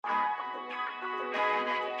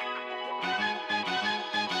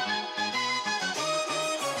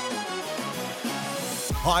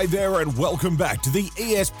Hi there and welcome back to the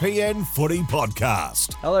ESPN Footy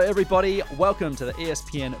Podcast. Hello everybody, welcome to the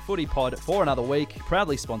ESPN Footy Pod for another week,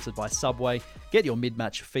 proudly sponsored by Subway. Get your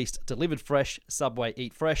mid-match feast delivered fresh, Subway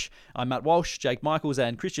Eat Fresh. I'm Matt Walsh, Jake Michaels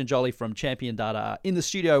and Christian Jolly from Champion Data are in the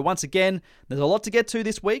studio once again. There's a lot to get to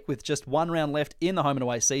this week with just one round left in the home and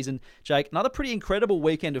away season. Jake, another pretty incredible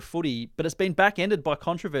weekend of footy, but it's been back-ended by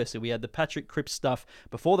controversy. We had the Patrick Cripps stuff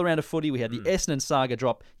before the round of footy. We had the Essendon saga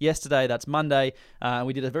drop yesterday, that's Monday.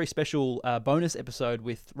 We did a very special bonus episode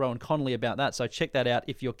with Rowan Connolly about that, so check that out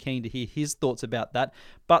if you're keen to hear his thoughts about that.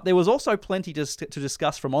 But there was also plenty to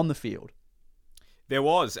discuss from on the field. There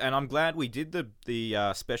was, and I'm glad we did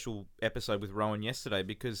the special episode with Rowan yesterday,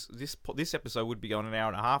 because this episode would be going an hour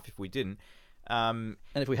and a half if we didn't. And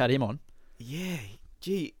if we had him on. Yeah,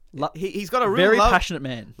 gee. He's got a real very passionate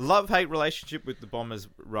man. Love-hate relationship with the Bombers,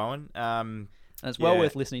 Rowan. And it's well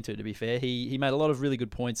worth listening to be fair. He made a lot of really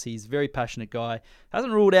good points. He's a very passionate guy.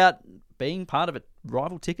 Hasn't ruled out being part of a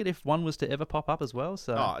rival ticket if one was to ever pop up as well.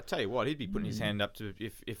 So I tell you what, he'd be putting his hand up to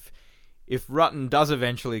if Rutten does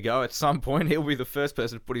eventually go at some point, he'll be the first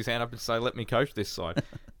person to put his hand up and say, let me coach this side.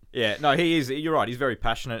 Yeah, no, he is. You're right. He's very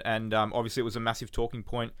passionate. And obviously it was a massive talking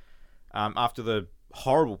point after the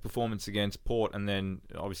horrible performance against Port and then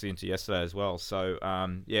obviously into yesterday as well. So,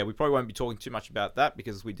 we probably won't be talking too much about that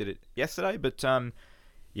because we did it yesterday. But, I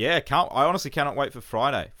honestly cannot wait for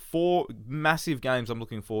Friday. 4 massive games I'm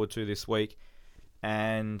looking forward to this week.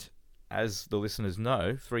 And as the listeners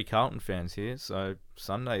know, 3 Carlton fans here, so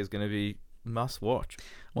Sunday is going to be must watch.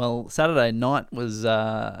 Well, Saturday night was it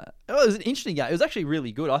was an interesting game. It was actually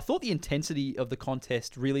really good. I thought the intensity of the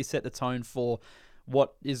contest really set the tone for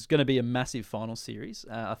what is going to be a massive final series.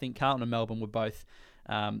 I think Carlton and Melbourne were both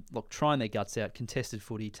trying their guts out, contested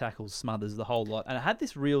footy, tackles, smothers, the whole lot, and it had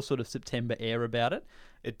this real sort of September air about it.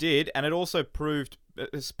 It did, and it also proved,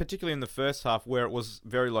 particularly in the first half where it was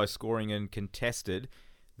very low scoring and contested,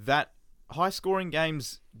 that high-scoring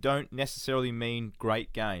games don't necessarily mean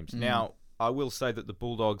great games. Now, I will say that the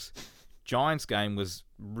Bulldogs-Giants game was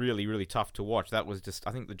really, really tough to watch. That was just,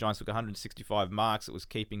 I think the Giants took 165 marks. It was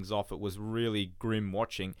keepings off. It was really grim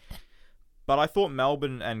watching. But I thought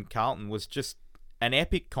Melbourne and Carlton was just an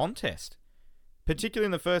epic contest, particularly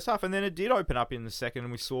in the first half. And then it did open up in the second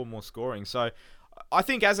and we saw more scoring. So I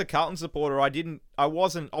think as a Carlton supporter, I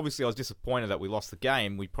was disappointed that we lost the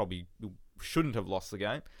game. We probably shouldn't have lost the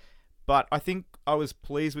game. But I think I was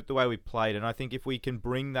pleased with the way we played, and I think if we can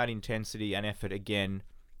bring that intensity and effort again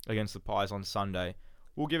against the Pies on Sunday,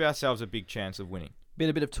 we'll give ourselves a big chance of winning.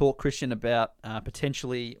 A bit of talk, Christian, about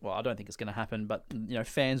potentially, well, I don't think it's going to happen, but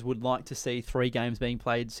fans would like to see 3 games being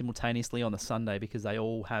played simultaneously on the Sunday because they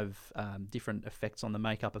all have different effects on the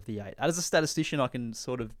makeup of the 8. As a statistician, I can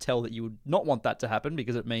sort of tell that you would not want that to happen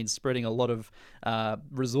because it means spreading a lot of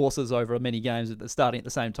resources over many games starting at the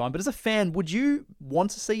same time. But as a fan, would you want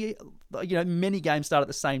to see many games start at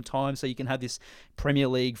the same time so you can have this Premier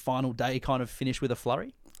League final day kind of finish with a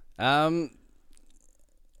flurry?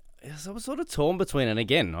 So I was sort of torn between, and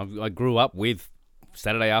again, I grew up with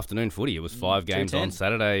Saturday afternoon footy. It was 5 games on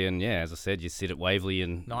Saturday, and as I said, you sit at Waverley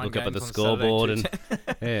and look up at the scoreboard, and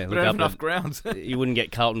look up enough grounds. You wouldn't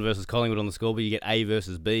get Carlton versus Collingwood on the scoreboard. You get A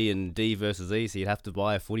versus B and D versus E, so you'd have to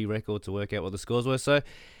buy a footy record to work out what the scores were. So,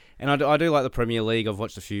 and I do like the Premier League. I've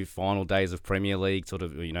watched a few final days of Premier League, sort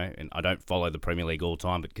of, and I don't follow the Premier League all the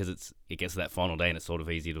time, but because it gets to that final day and it's sort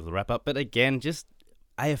of easy to wrap up. But again, just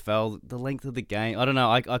AFL, the length of the game, I don't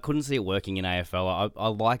know. I couldn't see it working in AFL. I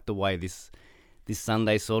like the way this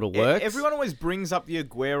Sunday sort of works. Everyone always brings up the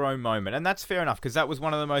Aguero moment, and that's fair enough because that was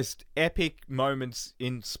one of the most epic moments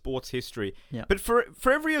in sports history. Yeah. But for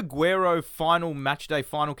every Aguero final match day,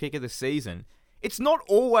 final kick of the season, it's not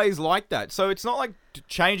always like that. So it's not like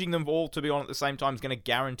changing them all to be on at the same time is going to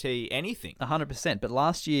guarantee anything. 100%. But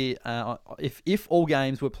last year, if all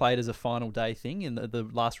games were played as a final day thing in the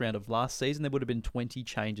last round of last season, there would have been 20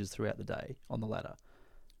 changes throughout the day on the ladder.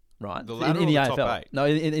 Right? The ladder in the AFL? Top 8? No,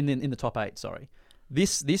 in the top 8, sorry.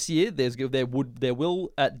 This year, there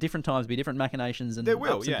will at different times be different machinations and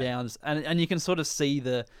ups and downs, and you can sort of see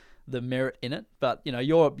the merit in it. But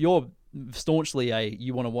you're staunchly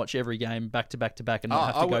you want to watch every game back to back to back and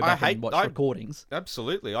not have to go back and watch recordings.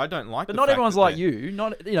 Absolutely, I don't like. But not everyone's like you.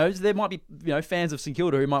 There might be fans of St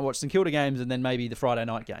Kilda who might watch St Kilda games and then maybe the Friday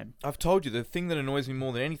night game. I've told you the thing that annoys me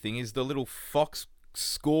more than anything is the little Fox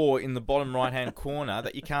score in the bottom right hand corner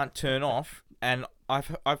that you can't turn off. And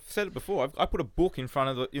I've said it before. I put a book in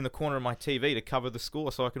the corner of my TV to cover the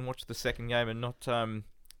score so I can watch the second game and not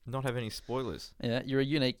not have any spoilers. Yeah, you're a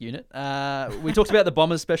unique unit. We talked about the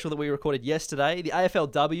Bombers special that we recorded yesterday. The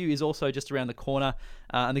AFLW is also just around the corner,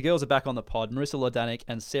 and the girls are back on the pod. Marissa Lordanic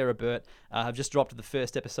and Sarah Burt have just dropped the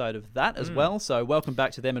first episode of that as well. So welcome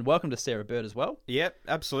back to them, and welcome to Sarah Burt as well. Yep,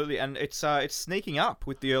 absolutely. And it's sneaking up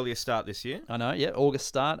with the earlier start this year. I know. Yeah, August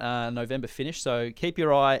start, November finish. So keep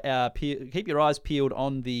your eyes peeled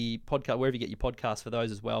on the podcast wherever you get your podcasts for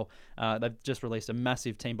those as well. They've just released a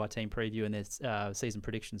massive team-by-team preview in their season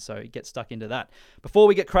predictions, so get stuck into that. Before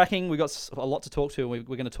we get cracking, we've got a lot to talk to. We're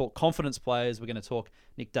going to talk confidence players. We're going to talk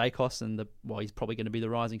Nick Daicos, and he's probably going to be the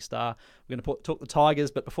rising star. We're going to talk the Tigers,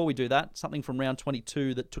 but before we do that, something from round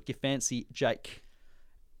 22 that took your fancy, Jake.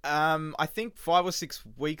 I think 5 or 6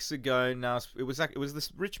 weeks ago now, it was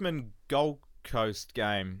this Richmond Gold Coast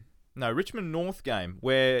game. No, Richmond North game,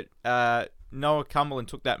 where Noah Cumberland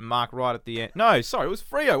took that mark right at the end. No, sorry, it was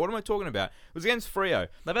Freo. What am I talking about? It was against Freo.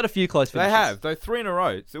 They've had a few close finishes. They have. Though 3 in a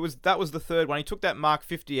row. So that was the third one. He took that mark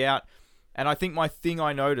 50 out, and I think my thing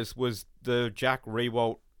I noticed was the Jack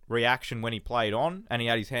Riewoldt reaction when he played on, and he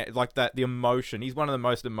had his hand, like that, the emotion. He's one of the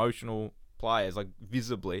most emotional players, like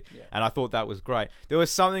visibly, and I thought that was great. There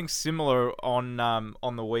was something similar on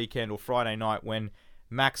the weekend or Friday night when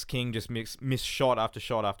Max King just missed shot after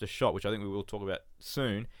shot after shot, which I think we will talk about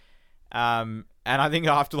soon. And I think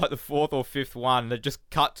after like the 4th or 5th one, they just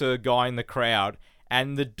cut to a guy in the crowd,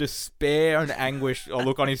 and the despair and anguish or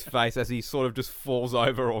look on his face as he sort of just falls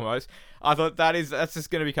over almost. I thought that's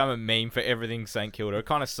just going to become a meme for everything St Kilda. It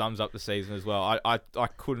kind of sums up the season as well. I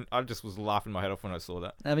just was laughing my head off when I saw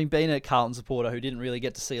that. Having been a Carlton supporter who didn't really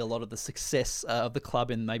get to see a lot of the success of the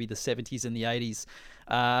club in maybe the 70s and the 80s,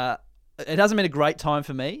 it hasn't been a great time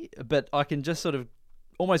for me, but I can just sort of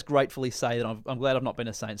almost gratefully say that I'm glad I've not been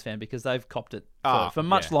a Saints fan, because they've copped it for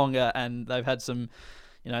much longer, and they've had some,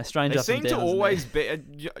 strange ups and downs. They seem to always be,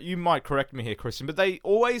 you might correct me here, Christian, but they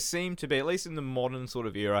always seem to be, at least in the modern sort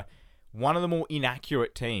of era, one of the more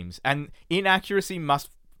inaccurate teams. And inaccuracy must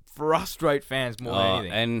frustrate fans more than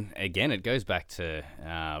anything. And again, it goes back to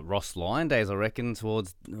Ross Lyon days, I reckon,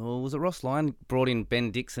 was it Ross Lyon brought in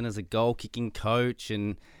Ben Dixon as a goal-kicking coach,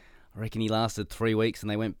 and I reckon he lasted 3 weeks and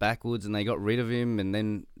they went backwards and they got rid of him, and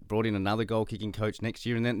then brought in another goal-kicking coach next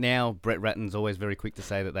year. And then now Brett Ratton's always very quick to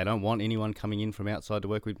say that they don't want anyone coming in from outside to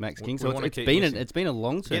work with Max King. So it's been a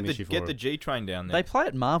long-term issue for Get him. the G train down there. They play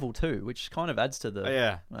at Marvel too, which kind of adds to the...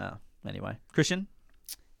 yeah. Wow. Anyway, Christian?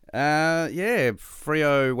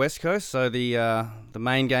 Freo West Coast. So the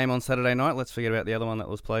main game on Saturday night. Let's forget about the other one that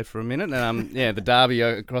was played for a minute. The derby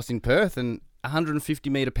across in Perth, and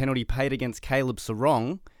 150-metre penalty paid against Caleb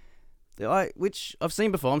Sarong, which I've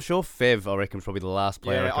seen before. I'm sure Fev, I reckon, probably the last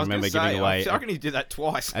player I can remember giving away. I reckon he did that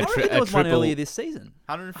twice. I reckon there was one earlier this season.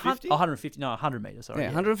 150? 100 metres, sorry.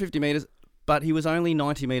 150 metres, but he was only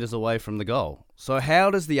 90 metres away from the goal. So how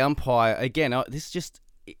does the umpire, again,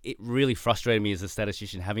 it really frustrated me as a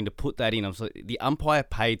statistician having to put that in. The umpire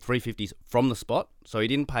paid 350s from the spot, so he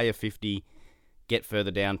didn't pay a 50, get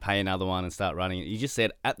further down, pay another one and start running it. He just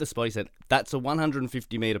said at the spot, he said, that's a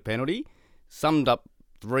 150-metre penalty, summed up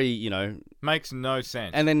 3, Makes no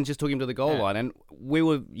sense. And then just took him to the goal line. And we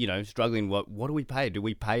were, struggling. What do we pay? Do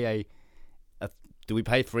we pay do we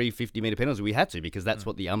pay 3 50-metre penalties? We had to, because that's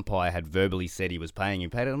what the umpire had verbally said he was paying. He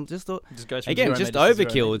paid it. I just thought, again, just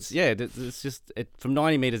overkill. It's just from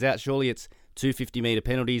 90 metres out, surely it's 2 50-metre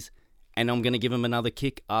penalties, and I'm going to give him another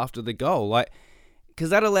kick after the goal.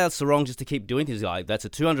 Because that allows Sarong just to keep doing things. Like, that's a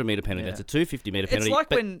 200-metre penalty, that's a 250-metre penalty. It's like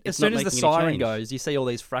when, as soon as the siren goes, you see all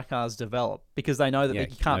these fracas develop, because they know that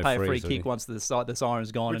you can't pay a free kick once the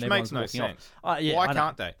siren's gone. Which and makes everyone's no walking sense. off. Why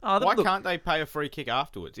can't they? Why can't they pay a free kick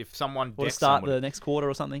afterwards if someone or decks start somebody? the next quarter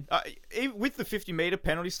or something? With the 50-metre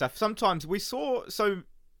penalty stuff, sometimes we saw... So,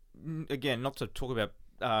 again, not to talk about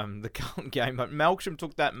the Carlton game, but Melksham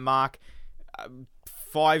took that mark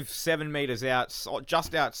 5-7 metres out,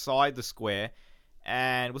 just outside the square.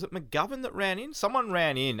 And was it McGovern that ran in? Someone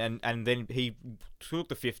ran in, and then he took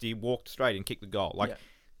the 50, walked straight and kicked the goal.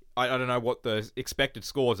 I don't know what the expected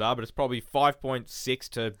scores are, but it's probably 5.6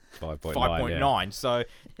 to 5.9. So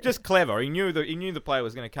just clever. He knew the player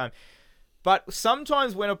was going to come. But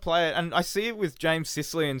sometimes when a player, and I see it with James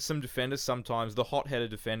Sicily and some defenders sometimes, the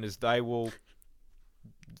hot-headed defenders, their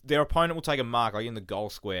opponent will take a mark like in the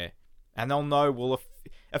goal square, and they'll know,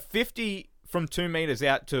 a 50 from 2 metres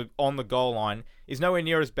out to on the goal line is nowhere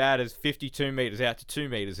near as bad as 52 metres out to 2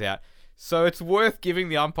 metres out. So it's worth giving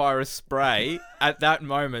the umpire a spray at that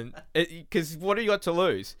moment, because what do you got to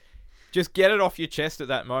lose? Just get it off your chest at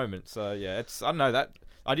that moment. So yeah, I don't know that.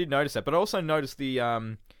 I did notice that, but I also noticed he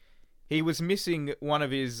was missing one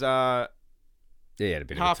of his he had a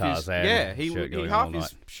bit of a Tarzan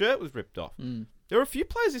his shirt was ripped off. There were a few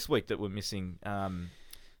players this week that were missing a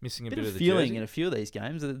bit of the feeling jersey. in a few of these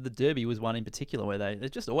games. The Derby was one in particular where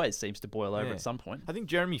it just always seems to boil over Yeah. at some point. I think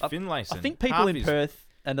Jeremy Finlayson. I think people in Perth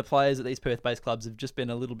and the players at these Perth-based clubs have just been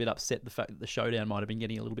a little bit upset the fact that the showdown might have been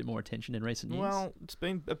getting a little bit more attention in recent years. Well, it's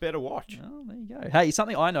been a better watch. Oh, there you go. Hey,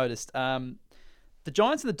 something I noticed. The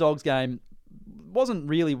Giants and the Dogs game wasn't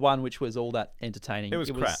really one which was all that entertaining. It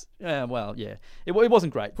was crap. It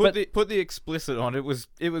wasn't great. Put the explicit on. It was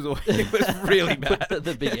really bad. Put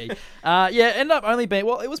the big E. Ended up only being,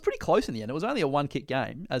 it was pretty close in the end. It was only a one-kick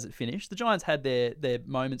game as it finished. The Giants had their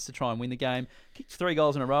moments to try and win the game. Kicked 3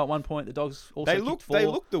 goals in a row at one point. The Dogs also kicked 4. They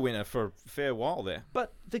looked the winner for a fair while there.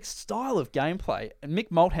 But the style of gameplay, and Mick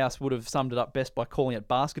Malthouse would have summed it up best by calling it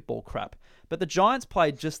basketball crap. But the Giants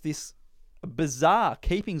played just this bizarre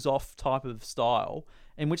keepings off type of style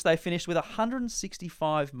in which they finished with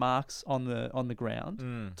 165 marks on the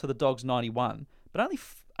ground to the Dogs 91, but only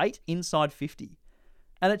 8 inside 50.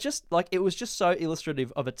 And it was just so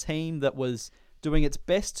illustrative of a team that was doing its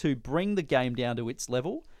best to bring the game down to its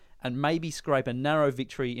level and maybe scrape a narrow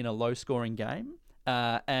victory in a low-scoring game.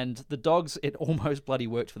 And the Dogs, it almost bloody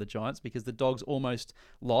worked for the Giants because the Dogs almost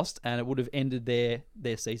lost and it would have ended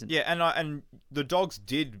their season. Yeah, and the Dogs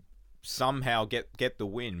did somehow get the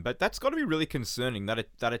win, but that's got to be really concerning that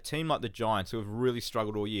a team like the Giants, who have really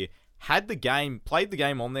struggled all year, played the game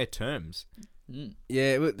on their terms.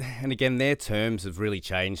 Yeah, and again, their terms have really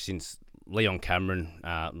changed since Leon Cameron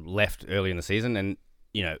left early in the season. And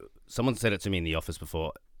someone said it to me in the office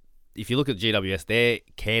before. If you look at GWS, their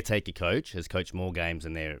caretaker coach has coached more games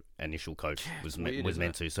than their initial coach was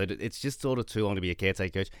meant to. So it's just sort of too long to be a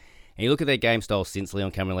caretaker coach. And you look at their game style since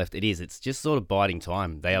Leon Cameron left, it's just sort of biding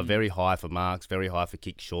time. They are very high for marks, very high for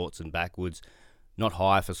kick shorts and backwards, not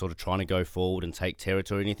high for sort of trying to go forward and take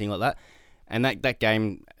territory or anything like that. And that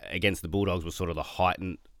game against the Bulldogs was sort of the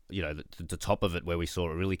heightened, the top of it where we saw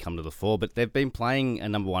it really come to the fore. But they've been playing a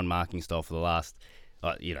number one marking style for the last,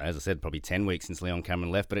 as I said, probably 10 weeks since Leon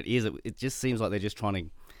Cameron left. But it just seems like they're just trying to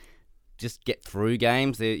just get through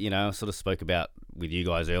games. I sort of spoke about with you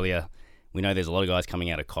guys earlier. We know there's a lot of guys coming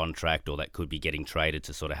out of contract or that could be getting traded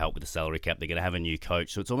to sort of help with the salary cap. They're going to have a new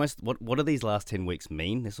coach. So it's almost, what do these last 10 weeks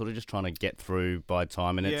mean? They're sort of just trying to get through by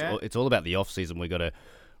time. And it's all about the off-season. We've got to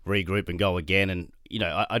regroup and go again. And,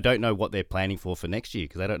 I don't know what they're planning for next year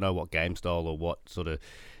because they don't know what game style or what sort of,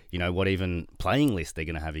 what even playing list they're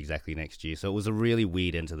going to have exactly next year. So it was a really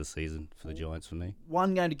weird end to the season for the Giants for me.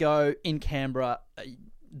 One game to go in Canberra.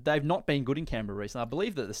 They've not been good in Canberra recently. I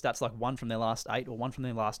believe that the stats like 1 from their last 8 or 1 from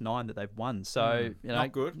their last 9 that they've won. So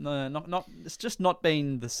not good. No, not. It's just not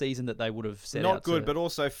been the season that they would have set out. Not good, but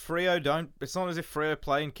also Freo don't. It's not as if Freo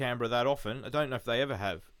play in Canberra that often. I don't know if they ever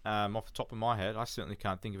have. Off the top of my head, I certainly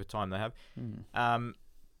can't think of a time they have.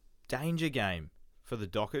 Danger game for the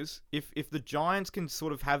Dockers. If the Giants can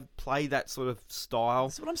sort of play that sort of style,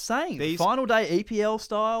 that's what I'm saying. Final day EPL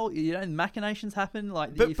style. Machinations happen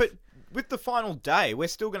like. But with the final day, we're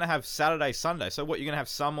still going to have Saturday, Sunday. So what, you're going to have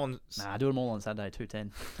some on... Nah, do them all on Saturday,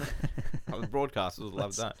 2:10. The broadcasters will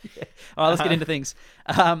love that. Yeah. All right, let's get into things.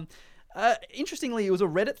 Interestingly, it was a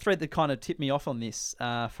Reddit thread that kind of tipped me off on this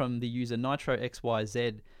from the user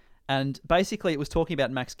NitroXYZ. And basically, it was talking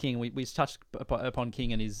about Max King. We touched upon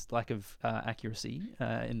King and his lack of accuracy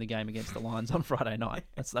in the game against the Lions on Friday night.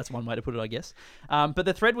 That's one way to put it, I guess. But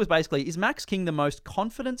the thread was basically, is Max King the most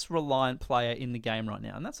confidence-reliant player in the game right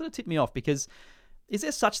now? And that sort of tipped me off because is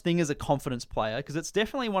there such thing as a confidence player? Because it's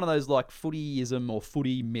definitely one of those like footyism or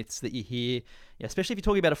footy myths that you hear, especially if you're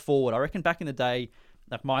talking about a forward. I reckon back in the day,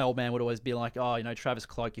 like my old man would always be like, Travis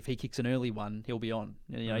Cloak, if he kicks an early one, he'll be on.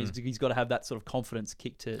 He's got to have that sort of confidence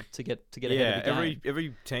kick to get ahead of the game.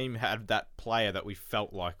 Every team had that player that we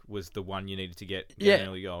felt like was the one you needed to get an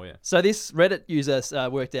early goal. Yeah. So this Reddit user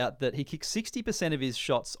worked out that he kicks 60% of his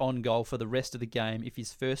shots on goal for the rest of the game if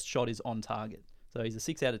his first shot is on target. So he's a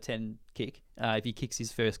 6 out of 10 kick if he kicks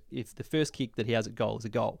if the first kick that he has at goal is a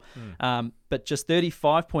goal. But just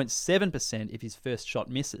 35.7% if his first shot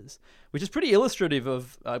misses, which is pretty illustrative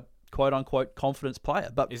of a quote-unquote confidence player.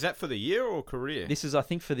 But is that for the year or career? This is, I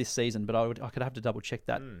think, for this season, but I could have to double-check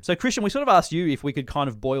that. So, Christian, we sort of asked you if we could kind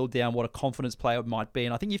of boil down what a confidence player might be,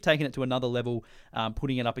 and I think you've taken it to another level,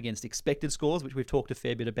 putting it up against expected scores, which we've talked a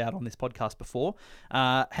fair bit about on this podcast before.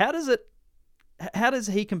 How does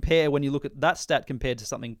he compare when you look at that stat compared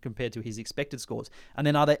to his expected scores? And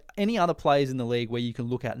then are there any other players in the league where you can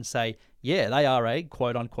look at and say, yeah, they are a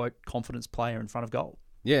quote-unquote confidence player in front of goal?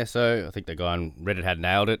 Yeah, so I think the guy on Reddit had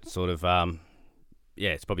nailed it. Sort of,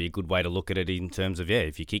 it's probably a good way to look at it in terms of,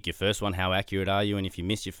 if you kick your first one, how accurate are you? And if you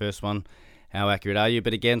miss your first one, how accurate are you?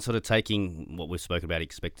 But again, sort of taking what we've spoken about,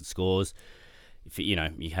 expected scores, if you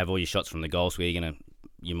have all your shots from the goal square,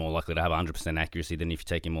 you're more likely to have 100% accuracy than if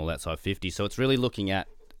you're taking more outside 50. So it's really looking at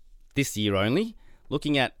this year only,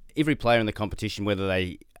 looking at every player in the competition, whether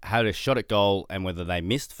they had a shot at goal and whether they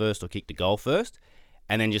missed first or kicked a goal first,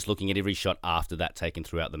 and then just looking at every shot after that taken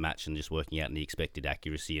throughout the match and just working out the expected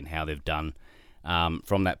accuracy and how they've done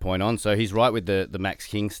from that point on. So he's right with the Max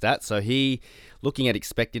King stat. So looking at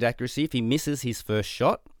expected accuracy, if he misses his first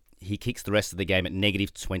shot, he kicks the rest of the game at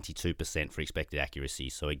negative 22% for expected accuracy.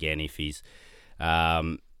 So again, if he's,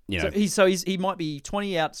 he might be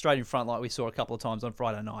 20 out straight in front, like we saw a couple of times on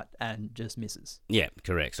Friday night, and just misses. Yeah,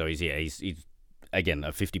 correct. So he's again,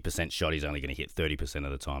 a 50% shot, he's only going to hit 30%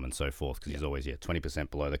 of the time and so forth, because he's always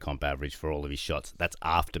 20% below the comp average for all of his shots. That's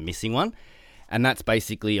after missing one. And that's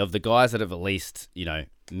basically, of the guys that have at least,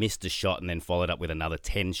 missed a shot and then followed up with another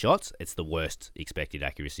 10 shots, it's the worst expected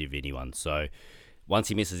accuracy of anyone. So once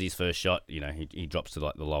he misses his first shot, he drops to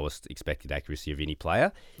like the lowest expected accuracy of any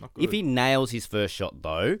player. If he nails his first shot,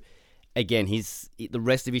 though, again, the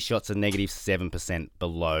rest of his shots are negative 7%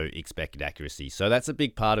 below expected accuracy. So that's a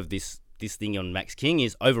big part of this thing on Max King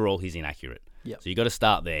is overall he's inaccurate. Yep. So you got to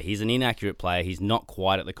start there. He's an inaccurate player. He's not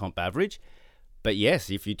quite at the comp average. But yes,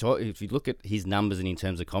 if you look at his numbers and in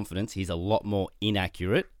terms of confidence, he's a lot more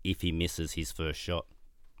inaccurate if he misses his first shot.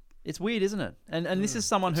 It's weird, isn't it? And this is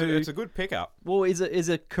someone who... It's a good pickup. Well, is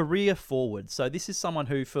a career forward. So this is someone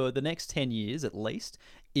who, for the next 10 years at least,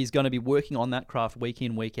 is going to be working on that craft week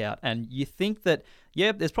in, week out. And you think that,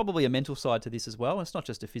 there's probably a mental side to this as well. It's not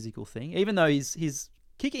just a physical thing. Even though his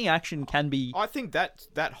kicking action can be... I think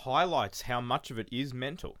that highlights how much of it is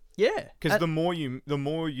mental. Yeah. Because the more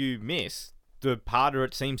you miss, the harder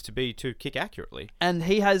it seems to be to kick accurately. And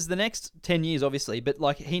he has the next 10 years, obviously, but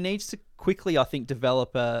he needs to quickly, I think,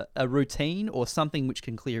 develop a routine or something which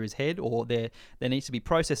can clear his head, or there needs to be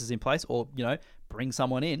processes in place, or, bring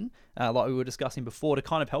someone in, like we were discussing before, to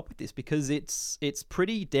kind of help with this, because it's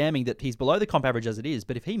pretty damning that he's below the comp average as it is,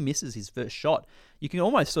 but if he misses his first shot, you can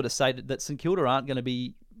almost sort of say that St Kilda aren't going to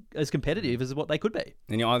be as competitive as what they could be.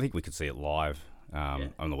 And I think we could see it live.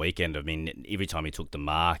 On the weekend, I mean, every time he took the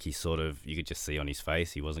mark, you could just see on his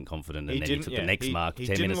face he wasn't confident, and then he took the next mark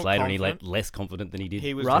 10 minutes later, and he looked less confident than he did.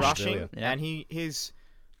 He was rushing, and his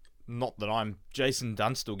not that I'm Jason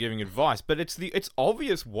Dunstall giving advice, but it's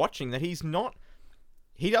obvious watching that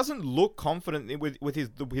he doesn't look confident with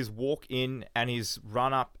his walk in and his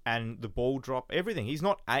run up and the ball drop, everything. He's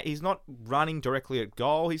not running directly at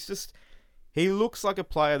goal. He looks like a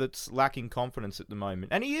player that's lacking confidence at the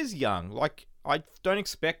moment, and he is young. I don't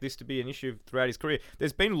expect this to be an issue throughout his career.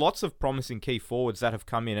 There's been lots of promising key forwards that have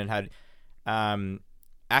come in and had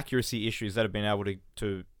accuracy issues that have been able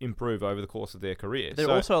to improve over the course of their career. There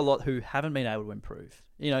are also a lot who haven't been able to improve.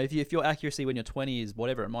 If your accuracy when you're 20 is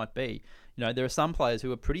whatever it might be, there are some players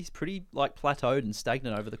who are pretty plateaued and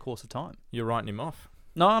stagnant over the course of time. You're writing him off.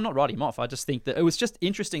 No, I'm not writing him off. I just think that it was just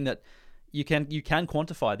interesting that you can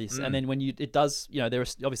quantify this, and then when it does, there are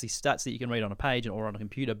obviously stats that you can read on a page or on a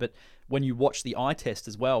computer, but when you watch the eye test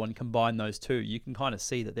as well and combine those two, you can kind of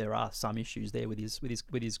see that there are some issues there with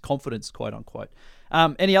his confidence, quote unquote.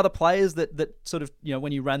 Any other players that sort of,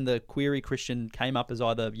 when you ran the query, Christian, came up as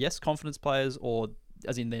either confidence players, or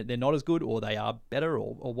as in they're not as good, or they are better,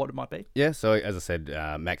 or what it might be? Yeah, so as I said,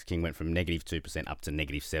 Max King went from negative 2% up to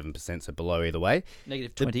negative 7%, so below either way.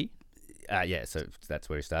 Negative 20. So that's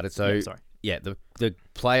where he started. So the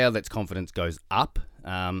player that's confidence goes up,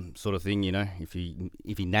 sort of thing. If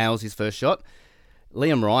he nails his first shot,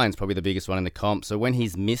 Liam Ryan's probably the biggest one in the comp. So when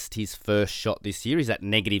he's missed his first shot this year, he's at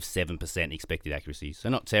negative 7% expected accuracy. So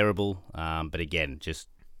not terrible, but again, just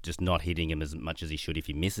not hitting him as much as he should if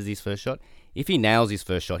he misses his first shot. If he nails his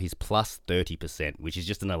first shot, he's plus 30%, which is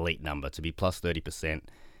just an elite number to be plus 30%.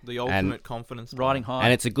 The ultimate confidence. Riding high.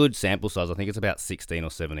 And it's a good sample size. I think it's about 16 or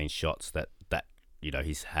 17 shots that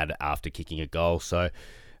he's had after kicking a goal. So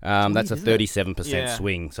that's a 37%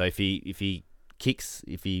 swing. So if he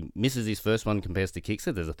misses his first one compares to kicks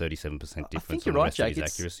it, there's a 37% difference. I think you're right, Jake.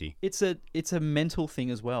 Accuracy. It's a mental thing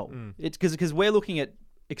as well. It's because we're looking at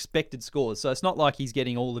expected scores, so it's not like he's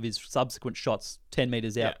getting all of his subsequent shots 10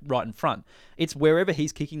 meters out right in front. It's wherever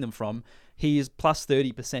he's kicking them from, he is plus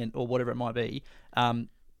 30% or whatever it might be.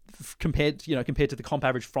 Compared to the comp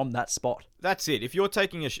average from that spot. That's it. If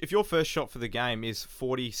your first shot for the game is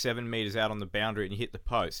 47 meters out on the boundary and you hit the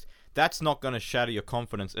post, that's not going to shatter your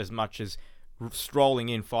confidence as much as strolling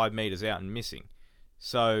in 5 meters out and missing.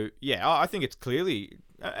 So I think it's clearly,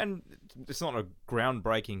 and it's not a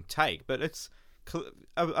groundbreaking take, but it's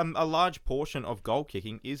a large portion of goal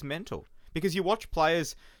kicking is mental. Because you watch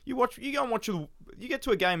players, you go and watch you get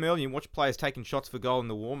to a game early and watch players taking shots for goal in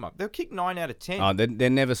the warm-up. They'll kick 9 out of 10. Oh, they're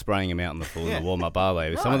never spraying him out in the full in the warm-up, are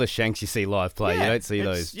they? Some of the shanks you see live play, you don't see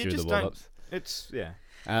those during the warm-ups.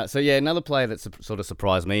 Another player that sort of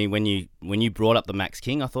surprised me when you brought up the Max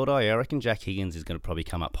King, I thought, I reckon Jack Higgins is going to probably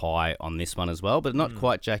come up high on this one as well, but not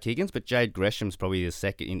quite Jack Higgins. But Jade Gresham's probably the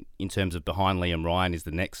second in terms of behind Liam Ryan is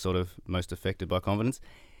the next sort of most affected by confidence.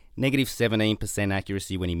 Negative 17%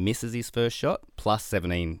 accuracy when he misses his first shot, plus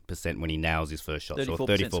 17% when he nails his first shot. So a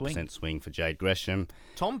 34% swing for Jade Gresham.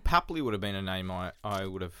 Tom Papley would have been a name I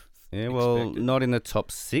would have. Yeah, well, not in the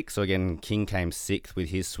top 6. So again, King came 6th with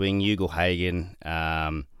his swing. Ugle-Hagan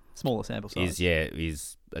smaller sample size.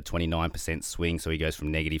 is a 29% swing, so he goes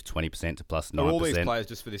from negative 20% to plus 9%. Are all these players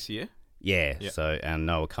just for this year? Yeah. So and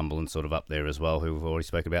Noah Cumberland's sort of up there as well, who we've already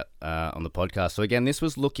spoken about on the podcast. So again, this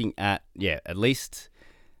was looking at at least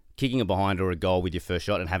kicking a behind or a goal with your first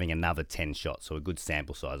shot and having another 10 shots, so a good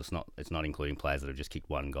sample size. It's not including players that have just kicked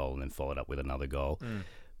one goal and then followed up with another goal.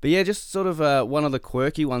 But yeah, just sort of one of the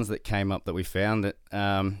quirky ones that came up that we found that,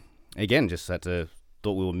 again, just thought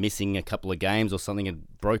we were missing a couple of games or something had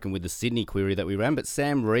broken with the Sydney query that we ran. But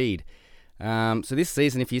Sam Reid, so this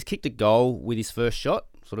season, if he's kicked a goal with his first shot,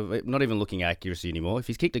 sort of not even looking at accuracy anymore, if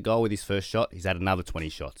he's kicked a goal with his first shot, he's had another 20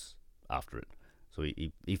 shots after it. So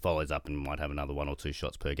he follows up and might have another 1 or 2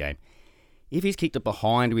 shots per game. If he's kicked it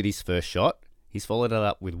behind with his first shot, he's followed it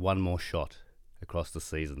up with one more shot across the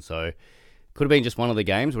season. So could have been just one of the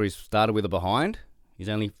games where he's started with a behind. He's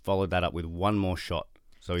only followed that up with one more shot.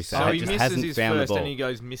 So he just hasn't found the ball. And he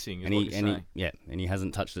goes missing. And he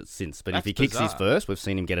hasn't touched it since. But That's if he kicks bizarre. his first, we've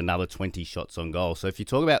seen him get another 20 shots on goal. So if you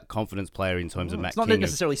talk about confidence player in terms of Matt King, it's not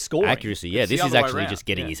necessarily scoring. Accuracy, It's this the is other way actually around. just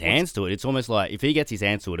getting his hands to it. It's almost like if he gets his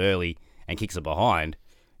hands to it early and kicks it behind,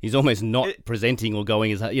 he's almost not presenting or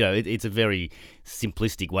going as it's a very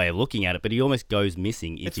simplistic way of looking at it, but he almost goes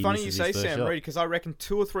missing if he misses his first shot. It's funny you say Sam Reid, because I reckon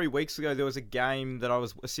 2 or 3 weeks ago there was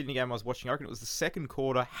a Sydney game I was watching. I reckon it was the second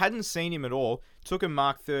quarter. Hadn't seen him at all. Took him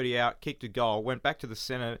Mark 30 out, kicked a goal, went back to the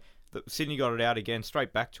centre. Sydney got it out again,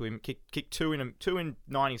 straight back to him. Kicked two in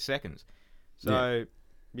 90 seconds. So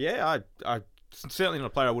I certainly not a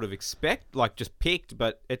player I would have just picked,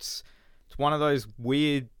 but it's one of those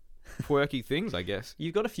weird, quirky things, I guess.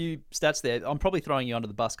 You've got a few stats there. I'm probably throwing you under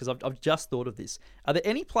the bus because I've just thought of this. Are there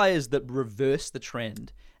any players that reverse the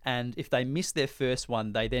trend, and if they miss their first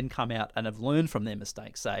one, they then come out and have learned from their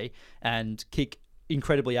mistakes, say, and kick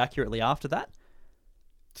incredibly accurately after that?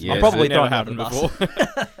 Yeah, I'm probably never throwing under the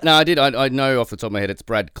happened bus. No, I did. I know off the top of my head it's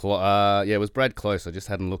Brad Close. It was Brad Close. I just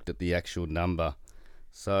hadn't looked at the actual number.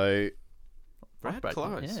 So Brad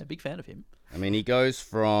Close. Yeah, big fan of him. I mean, he goes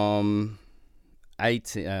from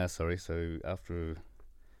 18. So after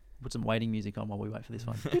Put some waiting music on while we wait for this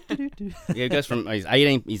one. he goes from he's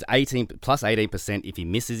 18. He's 18 plus 18% if he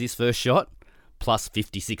misses his first shot, plus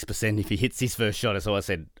 56% if he hits his first shot. So I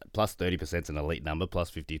said plus 30% is an elite number,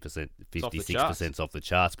 plus 50%, 56% off the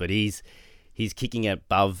charts. But he's kicking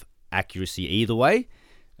above accuracy either way.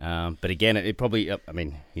 But again, it probably,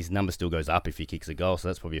 his number still goes up if he kicks a goal. So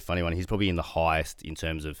that's probably a funny one. He's probably in the highest in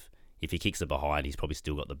terms of if he kicks it behind, he's probably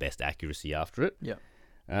still got the best accuracy after it. Yeah.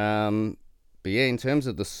 But yeah, in terms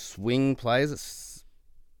of the swing players,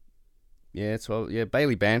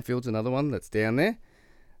 Bailey Banfield's another one that's down there.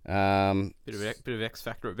 Bit of X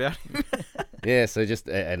factor about him. Yeah, so just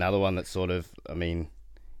another one that's sort of,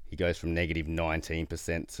 he goes from negative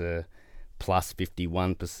 19% to plus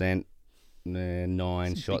 51%,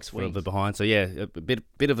 9 shots for the behind. So yeah, a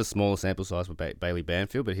bit of a smaller sample size for Bailey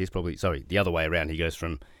Banfield, but he's probably, the other way around. He goes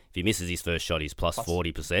from, if he misses his first shot, he's plus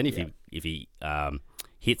 40%. If he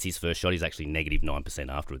hits his first shot, he's actually negative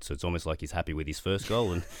 9% afterwards. So it's almost like he's happy with his first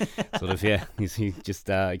goal and he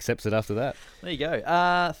just accepts it after that. There you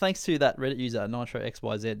go. Thanks to that Reddit user,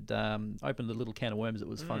 NitroXYZ, opened a little can of worms that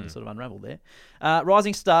was fun to sort of unravel there.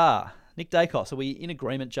 Rising star, Nick Daicos. Are we in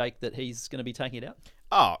agreement, Jake, that he's going to be taking it out?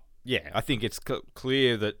 Oh, yeah. I think it's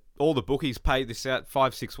clear that all the bookies paid this out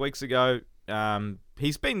 5-6 weeks ago.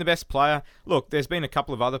 He's been the best player. Look, there's been a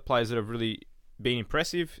couple of other players that have really been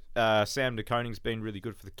impressive. Sam De Koning's been really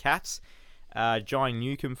good for the Cats. Jai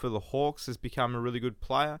Newcomb for the Hawks has become a really good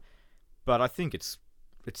player. But I think it's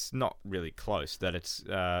not really close that it's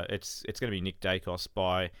going to be Nick Daicos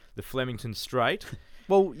by the Flemington Straight.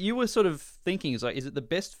 Well, you were sort of thinking, is it the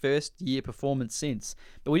best first-year performance since?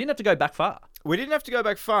 But we didn't have to go back far. We didn't have to go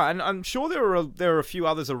back far, and I'm sure there are a few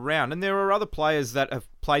others around, and there are other players that have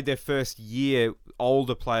played their first year,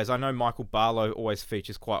 older players. I know Michael Barlow always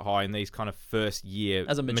features quite high in these kind of first year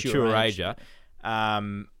as a mature ager.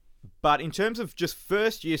 But in terms of just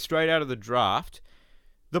first year straight out of the draft,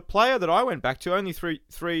 the player that I went back to only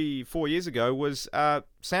 4 years ago was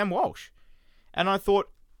Sam Walsh. And I thought,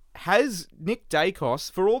 has Nick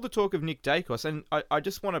Daicos, for all the talk of Nick Daicos, and I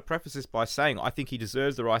just want to preface this by saying I think he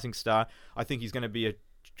deserves the Rising Star. I think he's going to be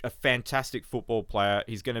a fantastic football player.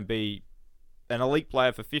 He's going to be an elite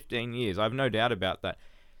player for 15 years. I have no doubt about that.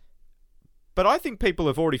 But I think people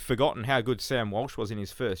have already forgotten how good Sam Walsh was in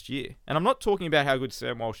his first year. And I'm not talking about how good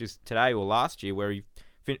Sam Walsh is today or last year, where he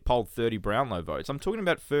polled 30 Brownlow votes. I'm talking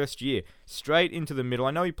about first year, straight into the middle.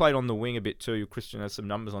 I know he played on the wing a bit too. Christian has some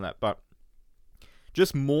numbers on that, but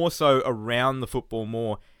just more so around the football,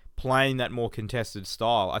 more playing that more contested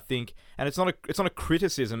style, I think. And it's not a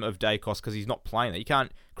criticism of Daicos because he's not playing that. You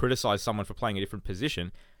can't criticize someone for playing a different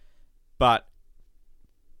position. But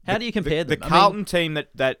how do you compare them? The Carlton team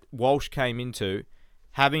that Walsh came into,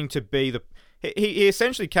 having to be he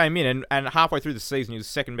essentially came in and halfway through the season he was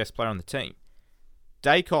the second best player on the team.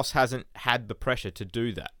 Daicos hasn't had the pressure to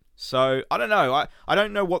do that. So I don't know. I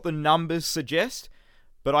don't know what the numbers suggest,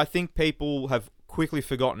 but I think people have quickly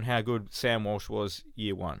forgotten how good Sam Walsh was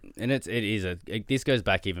year one. And this goes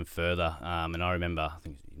back even further. And I remember, I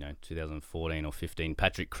think 2014 or 15,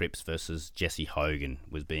 Patrick Cripps versus Jesse Hogan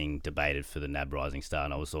was being debated for the NAB Rising Star,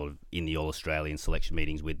 and I was sort of in the All Australian selection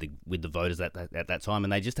meetings with the voters at that time,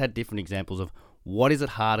 and they just had different examples of what is it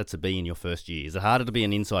harder to be in your first year. Is it harder to be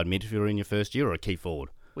an inside midfielder in your first year or a key forward?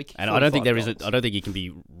 And I don't think I don't think you can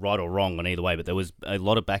be right or wrong on either way, but there was a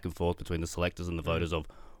lot of back and forth between the selectors and the voters of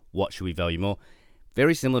what should we value more.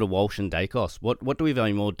 Very similar to Walsh and Daicos. What do we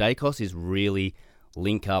value more? Daicos is really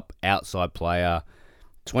link up outside player,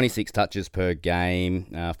 26 touches per game,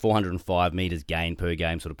 405 metres gained per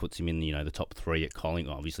game, sort of puts him in the top three at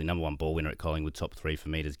Collingwood. Obviously, number one ball winner at Collingwood, top three for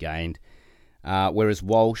metres gained. Whereas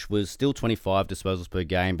Walsh was still 25 disposals per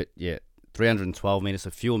game, but 312 metres, so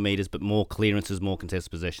fewer metres, but more clearances, more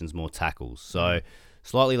contested possessions, more tackles. So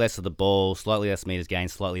slightly less of the ball, slightly less metres gained,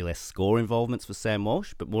 slightly less score involvements for Sam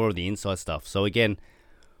Walsh, but more of the inside stuff. So again,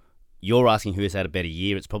 you're asking who has had a better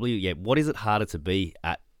year. It's probably, what is it harder to be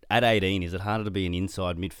at 18? Is it harder to be an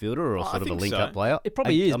inside midfielder or sort of a link-up player? It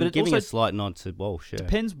probably is, I'm but it giving also a slight nod to Walsh.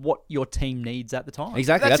 Depends what your team needs at the time.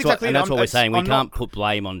 Exactly. That's what we're saying. We can't put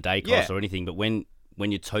blame on Daicos or anything, but when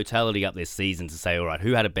you totality up their season to say, all right,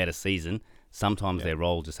 who had a better season, sometimes their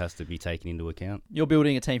role just has to be taken into account. You're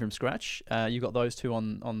building a team from scratch. You've got those two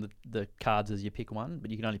on the cards as you pick one,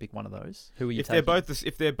 but you can only pick one of those. Who are you taking?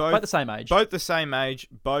 If they're both the same age. Both the same age,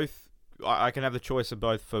 I can have the choice of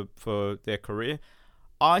both for their career.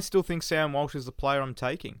 I still think Sam Walsh is the player I'm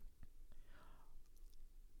taking.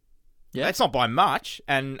 Yeah, it's not by much,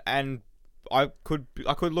 and I could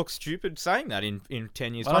look stupid saying that in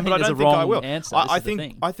 10 years' time, but I don't think I will.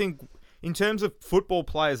 I think in terms of football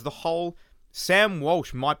players, the whole Sam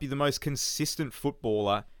Walsh might be the most consistent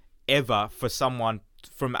footballer ever for someone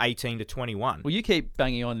from 18 to 21. Well, you keep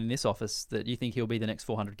banging on in this office that you think he'll be the next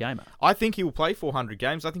 400 gamer. I think he will play 400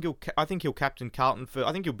 games. I think he'll captain Carlton for.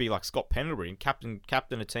 I think he'll be like Scott Pendlebury and captain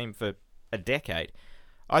a team for a decade.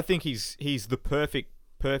 I think he's the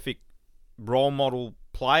perfect role model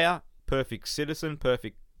player, perfect citizen,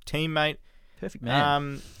 perfect teammate, perfect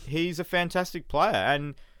man. He's a fantastic player,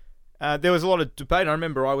 and there was a lot of debate. I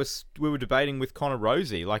remember we were debating with Connor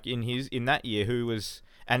Rosie, like in that year, who was.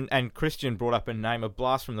 And Christian brought up a name, a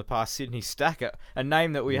blast from the past, Sydney Stack, a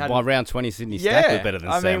name that we had. By round 20, Sydney Stack was better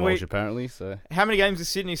than Sam Walsh, apparently. So how many games has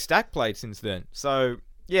Sydney Stack played since then? So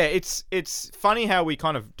yeah, it's funny how we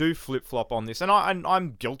kind of do flip flop on this, and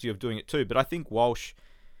I'm guilty of doing it too. But I think Walsh,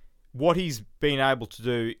 what he's been able to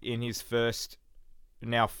do in his first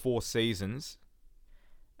now 4 seasons,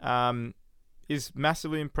 is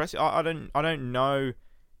massively impressive. I don't know.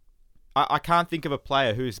 I can't think of a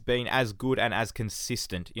player who's been as good and as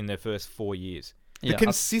consistent in their first 4 years. The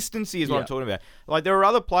consistency is what I'm talking about. Like, there are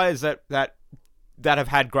other players that have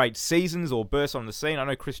had great seasons or burst on the scene. I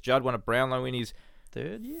know Chris Judd won a Brownlow in his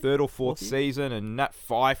third or fourth season, and Nat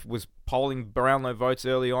Fyfe was polling Brownlow votes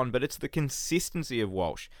early on. But it's the consistency of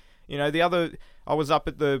Walsh. I was up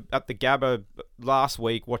at the Gabba last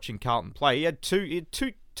week watching Carlton play. He had two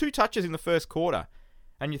touches in the first quarter.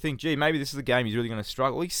 And you think, gee, maybe this is a game he's really going to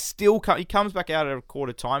struggle. He comes back out at a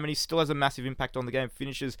quarter time, and he still has a massive impact on the game.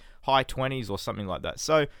 Finishes high 20s or something like that.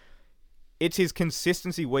 So it's his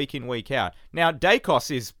consistency week in, week out. Now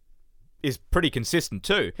Daicos is pretty consistent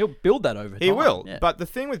too. He'll build that over time. He will. Yeah. But the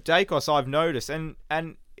thing with Daicos, I've noticed, and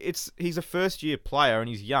he's a first year player and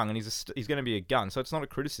he's young and he's going to be a gun. So it's not a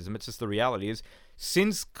criticism. It's just the reality is,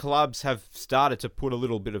 since clubs have started to put a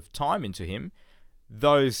little bit of time into him,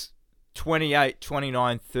 those 28,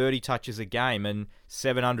 29, 30 touches a game and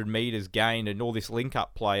 700 metres gained and all this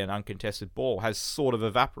link-up play and uncontested ball has sort of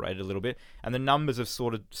evaporated a little bit, and the numbers have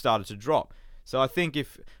sort of started to drop. So I think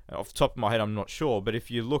if, off the top of my head, I'm not sure, but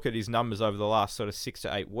if you look at his numbers over the last sort of 6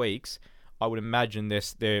 to 8 weeks, I would imagine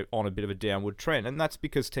they're on a bit of a downward trend, and that's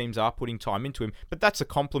because teams are putting time into him. But that's a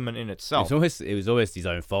compliment in itself. It was always his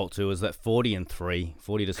own fault too. It was that 40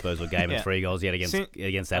 disposal game and 3 goals he had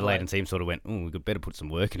against Adelaide, and teams sort of went, we could better put some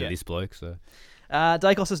work into this bloke. So.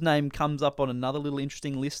 Daicos' name comes up on another little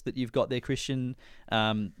interesting list that you've got there, Christian.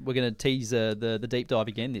 We're going to tease the deep dive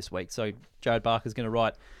again this week. So Jared Barker's going to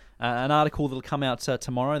write an article that'll come out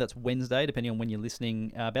tomorrow. That's Wednesday, depending on when you're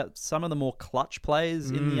listening, about some of the more clutch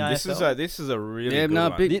players in the AFL. This is a really good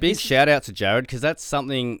one. Big shout out to Jared, because that's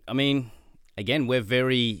something. I mean, again, we're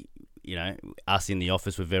very, us in the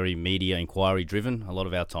office, we're very media inquiry driven. A lot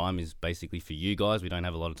of our time is basically for you guys. We don't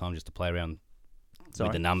have a lot of time just to play around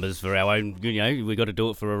with the numbers for our own. We've got to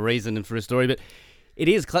do it for a reason and for a story. But it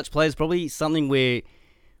is clutch players, probably something we've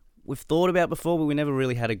thought about before, but we never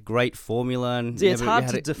really had a great formula. And it's hard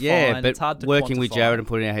to define. Yeah, but it's hard to working quantify. with Jared and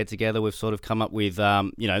putting our head together, we've sort of come up with,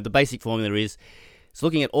 the basic formula is it's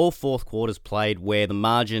looking at all fourth quarters played where the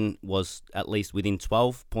margin was at least within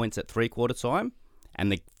 12 points at three-quarter time, and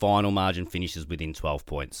the final margin finishes within 12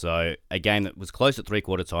 points. So a game that was close at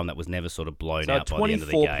three-quarter time that was never sort of blown out by the end of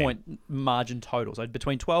the game. So a 24-point margin total. So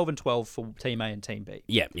between 12 and 12 for Team A and Team B.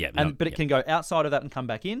 Yeah. But it can go outside of that and come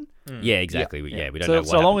back in? Yeah, exactly. We don't know what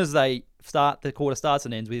So long as the quarter starts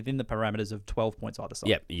and ends within the parameters of 12 points either side.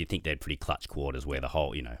 Yeah, you think they're pretty clutch quarters where the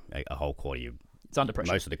whole, a whole quarter, it's under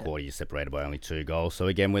pressure. Most of the quarter you're separated by only 2 goals. So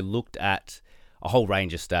again, we looked at a whole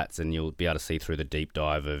range of stats, and you'll be able to see through the deep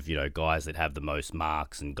dive of, guys that have the most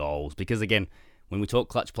marks and goals. Because again, when we talk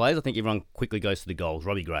clutch players, I think everyone quickly goes to the goals.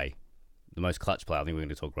 Robbie Gray, the most clutch player. I think we're going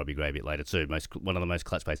to talk Robbie Gray a bit later too. One of the most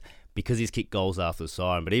clutch players because he's kicked goals after the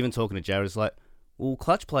siren. But even talking to Jared, it's like, well,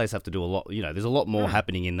 clutch players have to do a lot. There's a lot more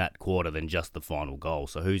happening in that quarter than just the final goal.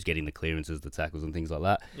 So who's getting the clearances, the tackles, and things like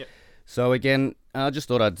that? Yep. So again, I just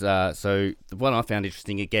thought so the one I found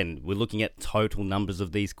interesting, again, we're looking at total numbers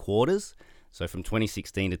of these quarters. So from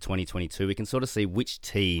 2016 to 2022, we can sort of see which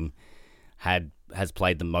team has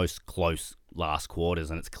played the most close last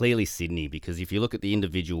quarters, and it's clearly Sydney, because if you look at the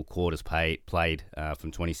individual quarters played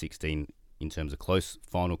from 2016 in terms of close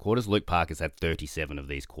final quarters, Luke Parker's had 37 of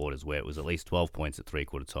these quarters where it was at least 12 points at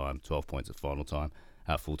three-quarter time, 12 points at final time,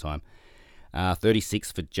 full time.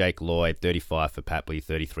 36 for Jake Lloyd, 35 for Papley,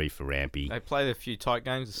 33 for Rampy. They played a few tight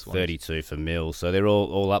games this one. 32 for Mills. So they're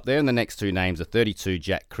all up there. And the next two names are 32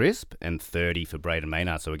 Jack Crisp and 30 for Braden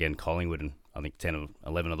Maynard. So again, Collingwood, and I think 10 or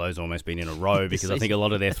 11 of those almost been in a row because I think a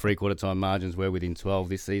lot of their three-quarter time margins were within 12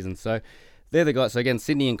 this season. So they're the guys. So again,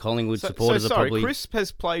 Sydney and Collingwood supporters are probably... Crisp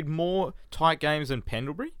has played more tight games than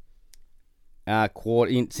Pendlebury?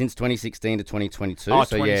 Since 2016 to 2022. Oh,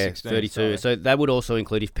 so 2016, 32. sorry. So that would also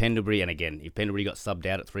include if Pendlebury got subbed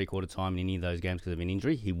out at three-quarter time in any of those games because of an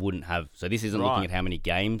injury, he wouldn't have. So this isn't looking at how many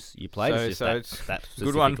games you played. It's just that it's a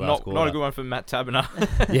good one. Not a good one for Matt Taberner.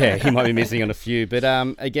 Yeah, he might be missing on a few. But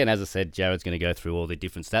again, as I said, Jared's going to go through all the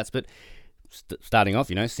different stats. But starting off,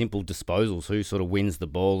 simple disposals, who sort of wins the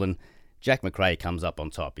ball, and Jack McRae comes up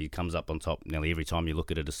on top. He comes up on top nearly every time you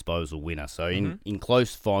look at a disposal winner. So in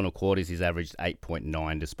close final quarters, he's averaged 8.9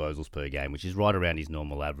 disposals per game, which is right around his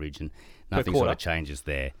normal average, and nothing sort of changes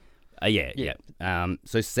there.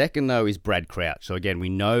 So second, though, is Brad Crouch. So again, we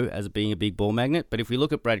know as being a big ball magnet, but if we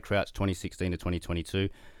look at Brad Crouch 2016 to 2022,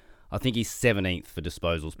 I think he's 17th for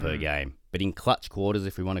disposals per game. But in clutch quarters,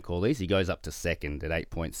 if we want to call these, he goes up to second at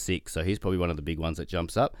 8.6. So he's probably one of the big ones that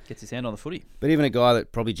jumps up. Gets his hand on the footy. But even a guy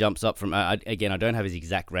that probably jumps up from, again, I don't have his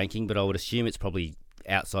exact ranking, but I would assume it's probably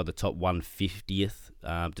outside the top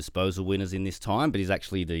 150th disposal winners in this time, but he's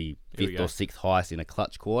actually the 5th or 6th highest in a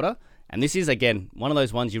clutch quarter. And this is, again, one of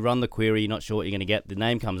those ones you run the query, you're not sure what you're going to get. The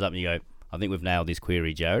name comes up and you go, I think we've nailed this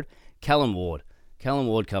query, Jared. Callum Ward. Callum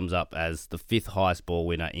Ward comes up as the 5th highest ball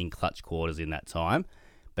winner in clutch quarters in that time.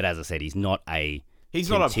 But as I said, he's not a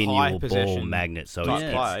continual ball magnet. So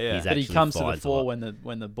he's but he comes to the fore when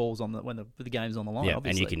the ball's on when the game's on the line. Yeah,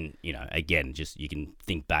 obviously. And you can, again, you can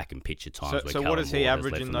think back and picture times where So what does he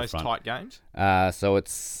average in those tight games? So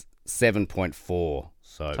it's 7.4.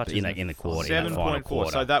 So in the quarter,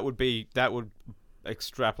 7.4. So that would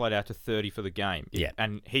extrapolate out to 30 for the game. Yeah.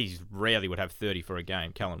 And he rarely would have 30 for a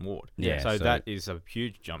game, Callum Ward. Yeah. So that is a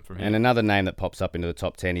huge jump from him. And another name that pops up into the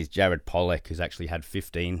top 10 is Jared Pollock, who's actually had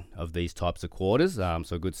 15 of these types of quarters. So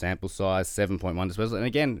a good sample size, 7.1 disposal. And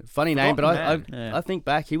again, funny name, but I think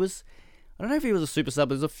back, he was... I don't know if he was a super sub.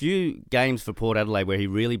 There's a few games for Port Adelaide where he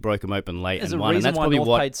really broke them open late and won. And that's probably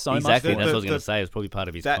North paid so much. Exactly, that's what I was going to say. It's probably part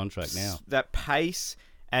of his contract now. That pace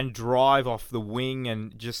and drive off the wing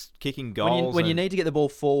and just kicking goals. When you need to get the ball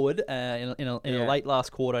forward in a late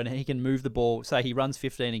last quarter, and he can move the ball, say he runs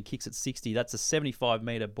 15 and kicks at 60, that's a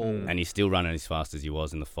 75-metre ball. And he's still running as fast as he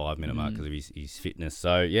was in the 5-minute mark because of his fitness.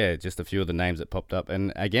 So, yeah, just a few of the names that popped up.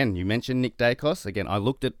 And, again, you mentioned Nick Daicos. Again, I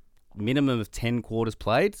looked at minimum of 10 quarters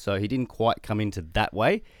played, so he didn't quite come into that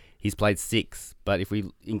way. He's played 6, but if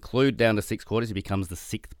we include down to 6 quarters, he becomes the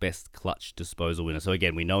 6th best clutch disposal winner. So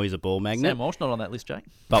again, we know he's a ball magnet. Sam Walsh not on that list, Jake.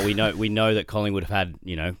 But we know that Collingwood have had,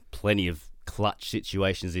 plenty of clutch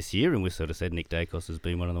situations this year, and we sort of said Nick Daicos has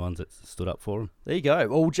been one of the ones that stood up for him. There you go.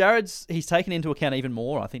 Well, he's taken into account even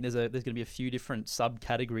more. I think there's going to be a few different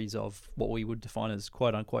subcategories of what we would define as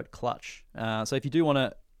quote unquote clutch. So if you do want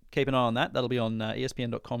to keep an eye on that, that'll be on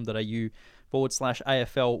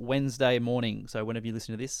espn.com.au/AFL Wednesday morning. So whenever you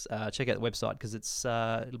listen to this, check out the website because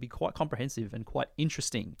it'll be quite comprehensive and quite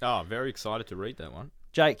interesting. Oh, very excited to read that one.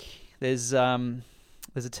 Jake, there's a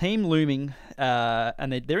team looming,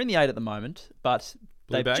 and they're in the 8 at the moment, but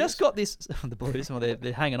they've just got this. The Blues, well,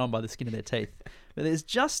 they're hanging on by the skin of their teeth. But there's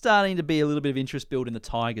just starting to be a little bit of interest built in the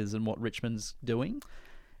Tigers and what Richmond's doing.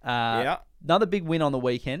 Another big win on the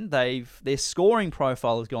weekend. Their scoring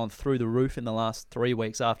profile has gone through the roof in the last 3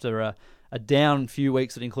 weeks after a down few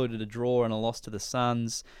weeks that included a draw and a loss to the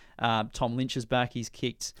Suns. Tom Lynch is back. He's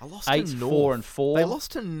kicked 8, 4 and 4. They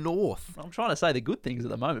lost to North. I'm trying to say the good things at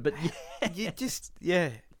the moment, but yeah.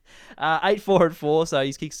 8, 4 and 4, so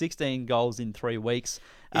he's kicked 16 goals in 3 weeks.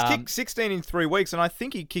 He's kicked 16 in 3 weeks, and I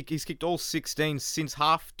think he's kicked all 16 since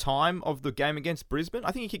half time of the game against Brisbane.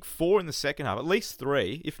 I think he kicked 4 in the second half, at least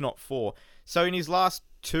 3, if not 4. So in his last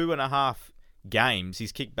 2.5 games,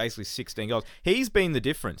 he's kicked basically 16 goals. He's been the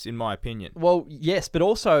difference, in my opinion. Well, yes, but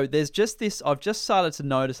also there's just this. I've just started to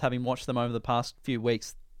notice, having watched them over the past few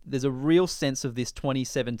weeks, there's a real sense of this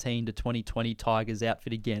 2017 to 2020 Tigers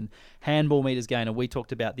outfit again. Handball meters gain, and we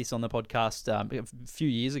talked about this on the podcast a few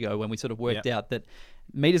years ago when we sort of worked out that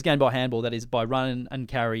meters gained by handball, that is by run and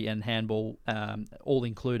carry and handball, all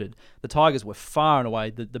included. The Tigers were far and away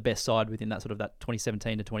the best side within that sort of that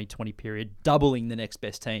 2017 to 2020 period, doubling the next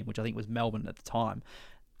best team, which I think was Melbourne at the time.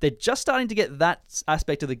 They're just starting to get that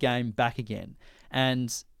aspect of the game back again,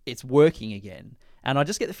 and it's working again. And I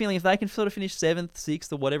just get the feeling if they can sort of finish 7th,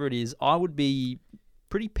 6th, or whatever it is, I would be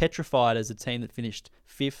pretty petrified as a team that finished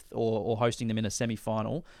 5th or hosting them in a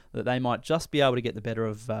semi-final, that they might just be able to get the better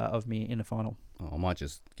of me in a final. I might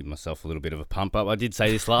just give myself a little bit of a pump up. I did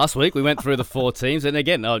say this last week. We went through the 4 teams, and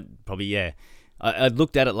again, I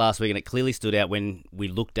looked at it last week, and it clearly stood out when we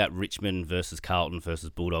looked at Richmond versus Carlton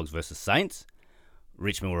versus Bulldogs versus Saints.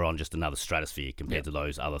 Richmond were on just another stratosphere compared to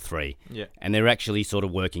those other 3. Yeah. And they're actually sort of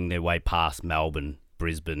working their way past Melbourne,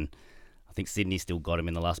 Brisbane. I think Sydney still got them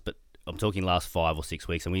in the last, but I'm talking last 5 or 6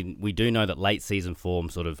 weeks. And we do know that late season form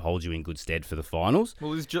sort of holds you in good stead for the finals.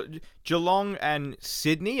 Well, is Geelong and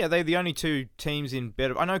Sydney, are they the only 2 teams in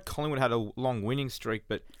better? I know Collingwood had a long winning streak,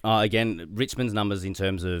 but... Again, Richmond's numbers in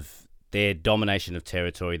terms of their domination of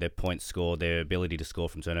territory, their points scored, their ability to score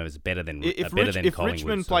from turnovers is better than Collingwood. If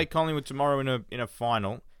Richmond play Collingwood tomorrow in a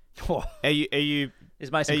final, are you?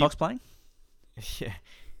 Is Mason Cox playing?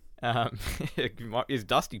 Yeah. Is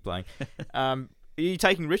Dusty playing? Are you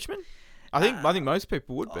taking Richmond? I think most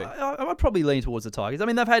people would be. I would probably lean towards the Tigers. I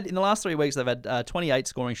mean, they've had in the last 3 weeks, they've had 28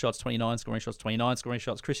 scoring shots, 29 scoring shots, 29 scoring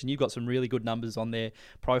shots. Christian, you've got some really good numbers on their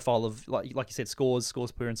profile of like you said, scores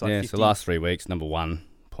per inside 50. So last 3 weeks, number 1.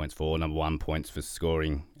 Points for, number 1 points for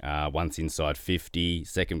scoring, once inside 50,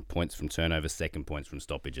 second points from turnovers, second points from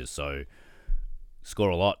stoppages. So score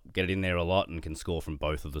a lot, get it in there a lot, and can score from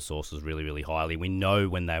both of the sources really, really highly. We know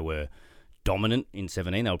when they were dominant in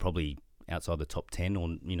 17, they were probably outside the top 10 or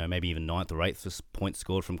maybe even 9th or 8th for points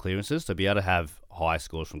scored from clearances. To be able to have high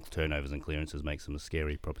scores from turnovers and clearances makes them a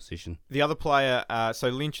scary proposition. The other player, so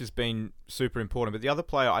Lynch has been super important, but the other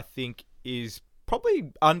player I think is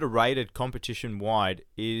probably underrated competition-wide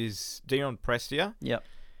is Dion Prestia. Yep.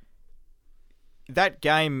 That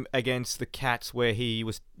game against the Cats where he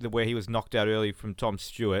was knocked out early from Tom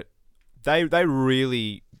Stewart, they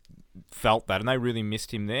really felt that and they really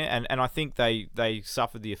missed him there, and I think they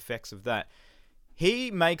suffered the effects of that.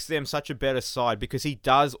 He makes them such a better side because he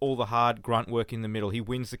does all the hard grunt work in the middle. He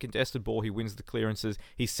wins the contested ball, he wins the clearances,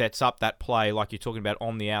 he sets up that play like you're talking about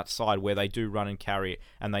on the outside where they do run and carry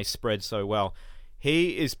and they spread so well.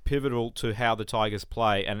 He is pivotal to how the Tigers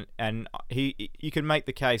play, and you can make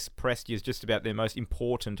the case Prestia is just about their most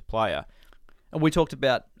important player. And we talked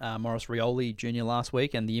about Maurice Rioli Jr. last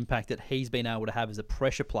week and the impact that he's been able to have as a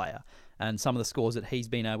pressure player. and some of the scores that he's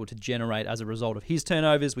been able to generate as a result of his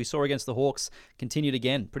turnovers. We saw against the Hawks, continued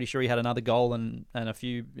again. Pretty sure he had another goal and a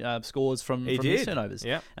few scores from his turnovers.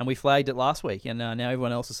 Yeah. And we flagged it last week, and now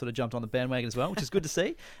everyone else has sort of jumped on the bandwagon as well, which is good to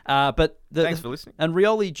see. But thanks for listening. And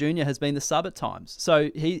Rioli Jr. has been the sub at times. So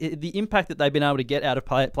the impact that they've been able to get out of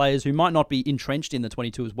players who might not be entrenched in the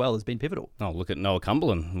 22 as well has been pivotal. Oh, look at Noah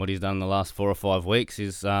Cumberland. What he's done in the last 4 or 5 weeks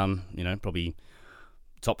is, probably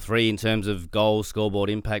top 3 in terms of goals, scoreboard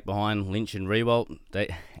impact behind Lynch and Riewoldt.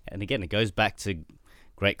 And again, it goes back to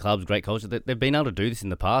great clubs, great culture. They've been able to do this in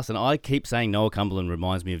the past. And I keep saying Noah Cumberland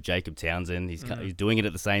reminds me of Jacob Townsend. He's doing it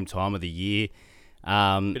at the same time of the year.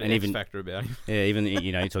 Bit of X factor about him. Yeah, even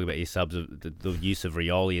you talk about your subs, the use of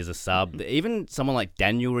Rioli as a sub. Even someone like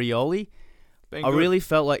Daniel Rioli, I really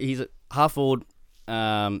felt like he's a half forward,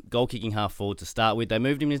 goal kicking half forward to start with. They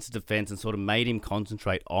moved him into defence and sort of made him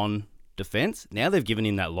concentrate on defence. Now they've given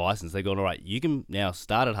him that license. They've gone, all right, you can now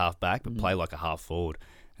start at half back but play like a half forward.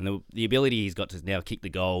 And the ability he's got to now kick the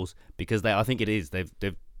goals, because I think it is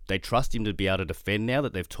they trust him to be able to defend now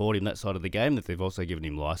that they've taught him that side of the game, that they've also given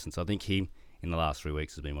him license. I think he, in the last 3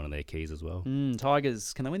 weeks, has been one of their keys as well.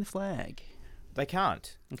 Tigers, can they win the flag? They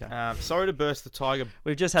can't. Okay. Sorry to burst the Tiger.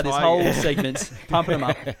 We've just had this whole segment pumping them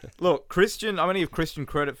up. Look, Christian, I'm going to give Christian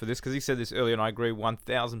credit for this because he said this earlier and I agree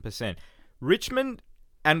 1,000%. Richmond,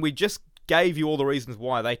 and we just gave you all the reasons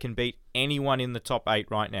why they can beat anyone in the top 8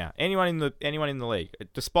 right now. Anyone in the league.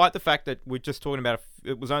 Despite the fact that we're just talking about,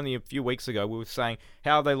 it was only a few weeks ago, we were saying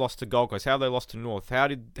how they lost to Gold Coast, how they lost to North, how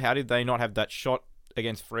did they not have that shot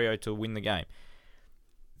against Freo to win the game.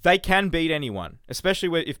 They can beat anyone,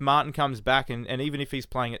 especially if Martin comes back and even if he's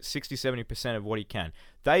playing at 60-70% of what he can.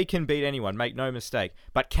 They can beat anyone, make no mistake.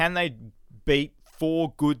 But can they beat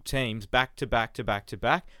 4 good teams back to back to back to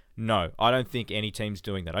back? No, I don't think any team's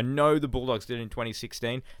doing that. I know the Bulldogs did it in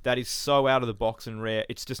 2016. That is so out of the box and rare.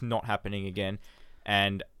 It's just not happening again.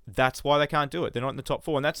 And that's why they can't do it. They're not in the top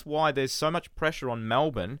 4. And that's why there's so much pressure on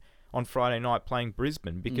Melbourne on Friday night playing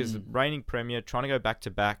Brisbane, because the reigning premier, trying to go back to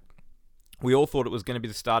back. We all thought it was going to be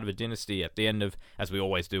the start of a dynasty at the end of, as we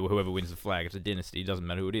always do, whoever wins the flag, it's a dynasty. It doesn't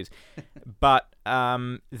matter who it is. But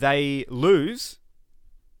they lose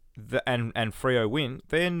and Freo win.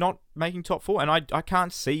 They're not making top 4. And I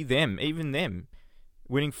can't see them, even them,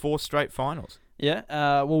 winning 4 straight finals. Yeah,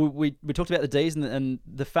 well, we talked about the Ds and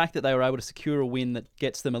the fact that they were able to secure a win that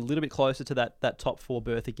gets them a little bit closer to that top 4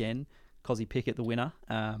 berth again. Cozzy Pickett, the winner.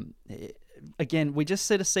 Again, we just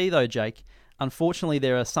sort of see, though, Jake, unfortunately,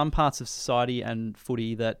 there are some parts of society and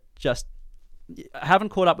footy that just haven't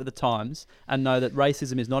caught up with the times and know that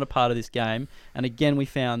racism is not a part of this game. And again, we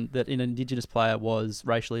found that an Indigenous player was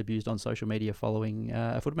racially abused on social media following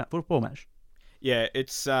a football match. Yeah,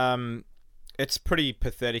 it's pretty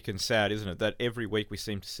pathetic and sad, isn't it, that every week we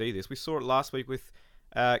seem to see this. We saw it last week with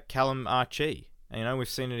Callum Archie. We've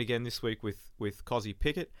seen it again this week with Cozzy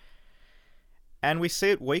Pickett. And we see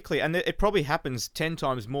it weekly, and it probably happens 10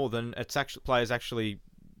 times more than it's actually players actually.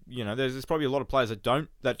 There's probably a lot of players that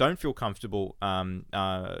don't feel comfortable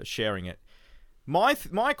sharing it.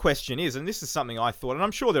 My question is, and this is something I thought, and I'm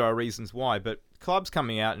sure there are reasons why, but clubs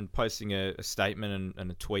coming out and posting a statement and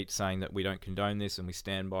a tweet saying that we don't condone this and we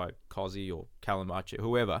stand by Cozzy or Callum Archer,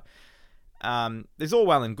 whoever. There's all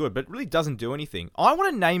well and good, but it really doesn't do anything. I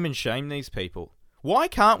want to name and shame these people. Why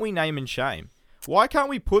can't we name and shame? Why can't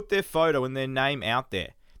we put their photo and their name out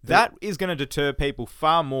there? That is going to deter people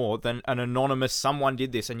far more than an anonymous someone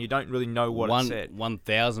did this and you don't really know what it said.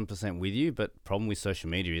 1,000% with you, but problem with social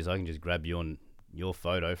media is I can just grab your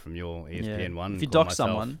photo from your ESPN one. If you dox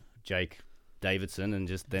someone, Jake Davidson, and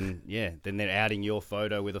just then they're outing your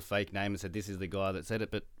photo with a fake name and said this is the guy that said it,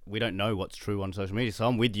 but we don't know what's true on social media. So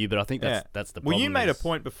I'm with you, but I think that's the problem. Well, you made a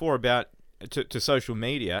point before about to social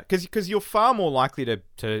media because you're far more likely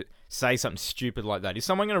to say something stupid like that. Is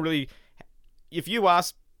someone going to really, if you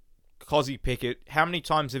ask Cozzy Pickett, how many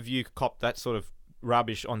times have you copped that sort of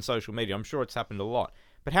rubbish on social media? I'm sure it's happened a lot.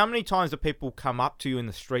 But how many times do people come up to you in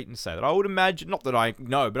the street and say that? I would imagine, not that I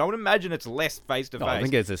know, but I would imagine it's less face-to-face. I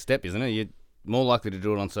think it's a step, isn't it? You're more likely to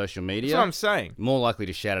do it on social media. That's what I'm saying. More likely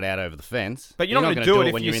to shout it out over the fence. But you're not going to do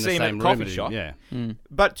it if you see him at a coffee shop. Yeah.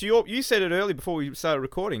 But you said it earlier before we started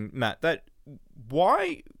recording, Matt, that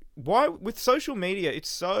why with social media, it's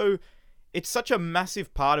such a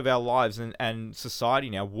massive part of our lives and society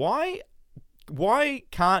now. Why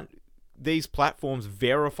can't these platforms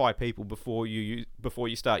verify people before you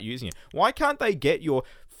start using it? Why can't they get your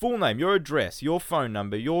full name, your address, your phone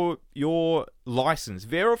number, your license,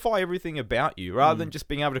 verify everything about you rather than just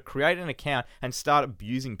being able to create an account and start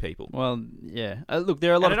abusing people? Well, yeah. Look,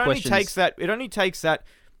 there are a lot of questions. It only takes that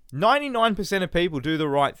 99% of people do the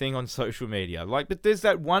right thing on social media. But there's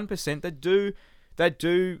that 1% that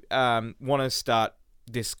do want to start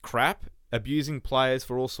this crap, abusing players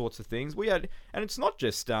for all sorts of things. And it's not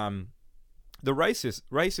just the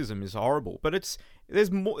racism is horrible, but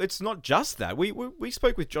there's more. It's not just that. We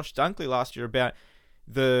spoke with Josh Dunkley last year about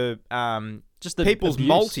the people's abuse.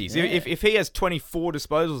 multis. Yeah. If he has 24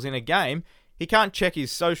 disposals in a game, he can't check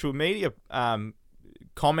his social media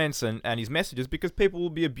comments and his messages because people will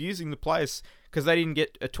be abusing the players because they didn't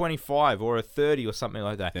get a 25 or a 30 or something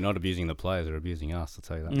like that. They're not abusing the players; they're abusing us. I'll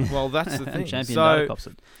tell you that. Well, that's the thing. Champion So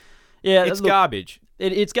Daicos. Yeah, it's look, garbage.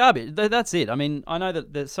 It's garbage. That's it. I mean, I know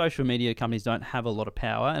that the social media companies don't have a lot of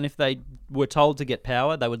power, and if they were told to get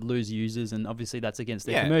power, they would lose users, and obviously that's against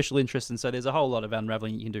their commercial interests, and so there's a whole lot of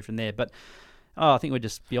unraveling you can do from there. But I think we're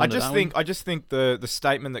just beyond I just think the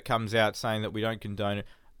statement that comes out saying that we don't condone it.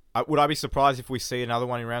 Would I be surprised if we see another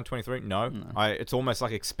one in round 23? No. It's almost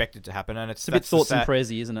like expected to happen, and it's a bit thoughts and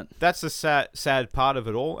prayers-y, isn't it? That's the sad part of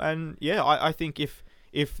it all, and yeah, I think if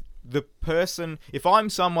I'm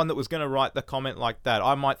someone that was going to write the comment like that,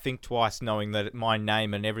 I might think twice, knowing that my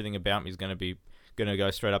name and everything about me is going to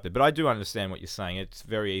go straight up there. But I do understand what you're saying. It's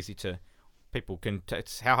very easy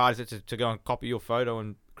how hard is it to go and copy your photo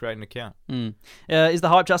and create an account? Is the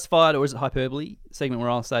hype justified or is it hyperbole? Segment where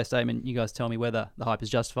I'll say a statement. You guys tell me whether the hype is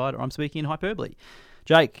justified or I'm speaking in hyperbole.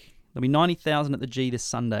 Jake, there'll be 90,000 at the G this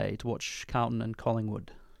Sunday to watch Carlton and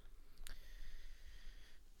Collingwood.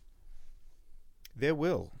 There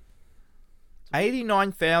will.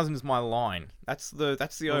 89,000 is my line. That's the over.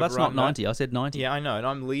 That's not 90. I said 90. Yeah, I know, and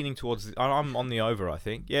I'm leaning towards. I'm on the over. I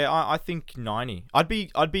think. Yeah, I think 90.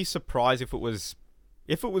 I'd be surprised if it was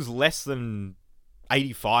less than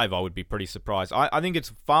 85. I would be pretty surprised. I think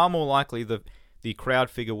it's far more likely the crowd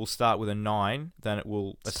figure will start with a 9 than it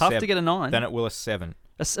will. It's tough to get a 9. Than it will a 7.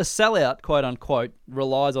 A sellout, quote unquote,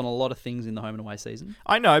 relies on a lot of things in the home and away season.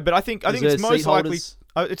 I know, but I think it's most likely.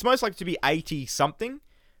 It's most likely to be 80 something.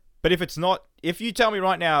 But if it's not, if you tell me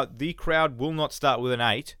right now the crowd will not start with an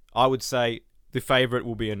 8, I would say the favourite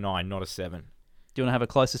will be a 9, not a 7. Do you want to have it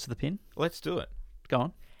closest to the pin? Let's do it. Go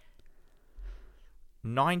on.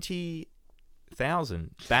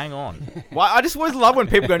 90,000. Bang on. Well, I just always love when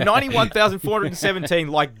people go 91,417.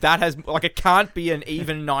 Like it can't be an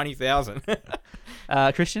even 90,000.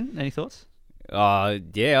 Christian, any thoughts?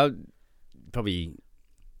 Yeah, probably.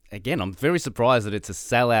 Again, I'm very surprised that it's a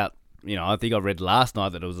sellout. I think I read last night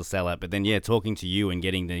that it was a sellout, but then talking to you and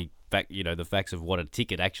getting the facts of what a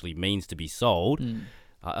ticket actually means to be sold.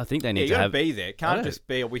 I think they need to have. Be there. It can't just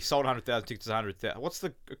be. We sold 100,000 tickets. 100,000. What's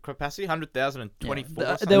the capacity? 100,024.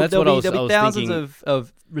 Yeah. There'll be thousands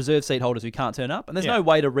of reserve seat holders who can't turn up, and there's no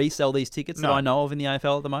way to resell these tickets that I know of in the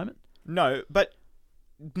AFL at the moment. No, but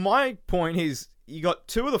my point is, you got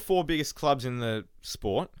 2 of the 4 biggest clubs in the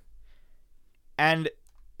sport, and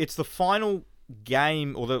it's the final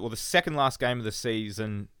game or the second last game of the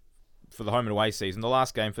season for the home and away season, the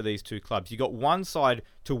last game for these 2 clubs. You got one side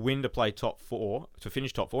to win to play top 4, to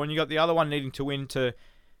finish top 4, and you got the other one needing to win to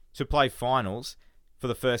play finals for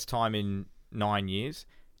the first time in 9 years.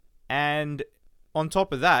 And on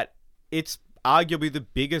top of that, it's arguably the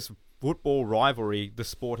biggest football rivalry the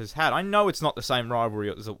sport has had. I know it's not the same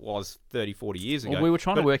rivalry as it was 30, 40 years ago. Well, we were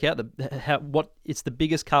trying to work out it's the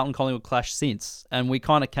biggest Carlton-Collingwood clash since, and we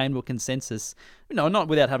kind of came to a consensus, not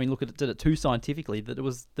without having looked at it too scientifically, that it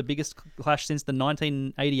was the biggest clash since the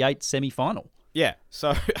 1988 semi-final. Yeah,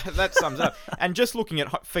 so that sums it up. And just looking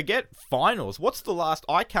at, forget finals, what's the last,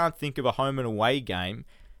 I can't think of a home and away game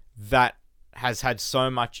that has had so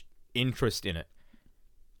much interest in it.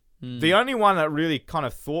 The only one that really kind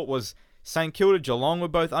of thought was St Kilda Geelong were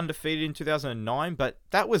both undefeated in 2009, but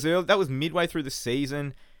that was early, that was midway through the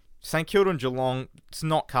season. St Kilda and Geelong, it's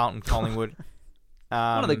not Carlton Collingwood.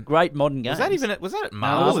 One of the great modern games. Was that at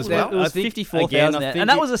Marvel as well? It was 54,000, and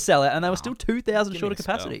that was a sellout, and they were still 2,000 short of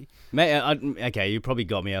capacity. Okay, you probably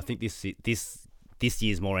got me. I think this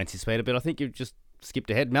year's more anticipated, but I think you've just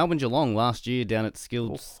skipped ahead. Melbourne Geelong last year down at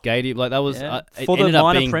Skilled Stadium, like that was for the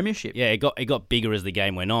minor premiership. Yeah, it got bigger as the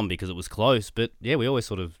game went on because it was close. But yeah, we always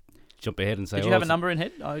sort of jump ahead and say. Did you have a number in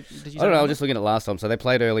head? I don't know. I was just looking at last time. So they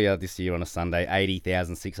played earlier this year on a Sunday,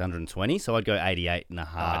 80,620. So I'd go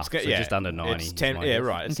 88.5. Just under 90. It's 10. Yeah,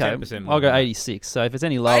 right. It's 10% more. I'll go 86. So if it's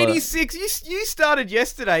any lower, 86. You started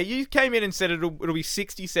yesterday. You came in and said it'll be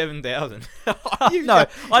 67,000. No,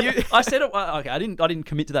 I said it. Okay, I didn't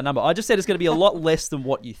commit to that number. I just said it's going to be a lot less than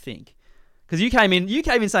what you think. Because you came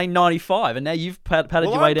in saying 95, and now you've padded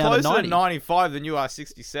your way down to 90. Well, I'm closer to 95 than you are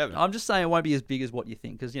 67. I'm just saying it won't be as big as what you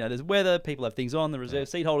think, because there's weather, people have things on, the reserve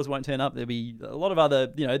seat holders won't turn up. There'll be a lot of other,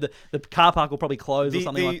 the car park will probably close or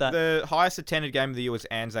something like that. The highest attended game of the year was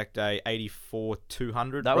Anzac Day,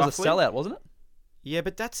 84,200. That was a sellout, wasn't it? Yeah,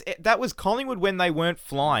 but that was Collingwood when they weren't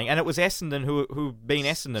flying, and it was Essendon who've been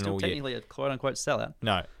Essendon Still all year. technically a quote-unquote sellout.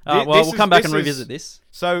 No. We'll come back and revisit this.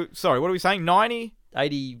 So, sorry, what are we saying? 90?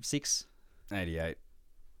 86. 88.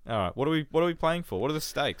 All right, what are we playing for? What are the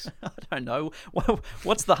stakes? I don't know.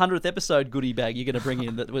 What's the 100th episode goodie bag you're going to bring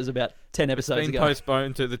in that was about 10 episodes It's been ago?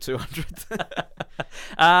 postponed to the 200th.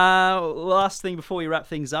 Last thing before we wrap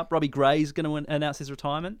things up, Robbie Gray's going to announce his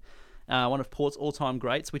retirement. One of Port's all-time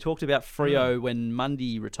greats. We talked about Freo when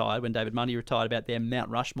David Mundy retired, about their Mount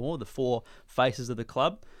Rushmore, the four faces of the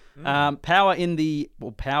club. Power in the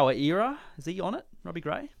Power era. Is he on it, Robbie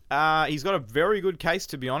Gray? He's got a very good case,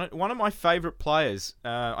 to be on it. One of my favourite players,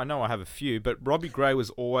 I know I have a few, but Robbie Gray was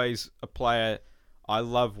always a player I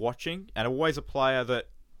love watching, and always a player that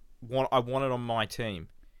I wanted on my team.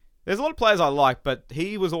 There's a lot of players I like, but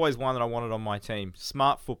he was always one that I wanted on my team.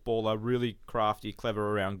 Smart footballer, really crafty,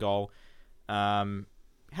 clever around goal. Had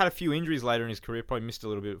a few injuries later in his career, probably missed a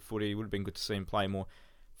little bit of footy. It would have been good to see him play more.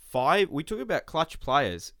 We talk about clutch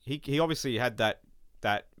players. He obviously had that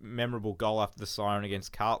memorable goal after the siren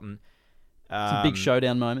against Carlton. Some big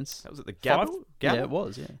showdown moments. That was at the Gabba? Yeah, it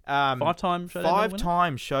was, yeah. Five-time showdown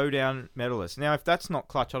Five-time showdown medalist. Now, if that's not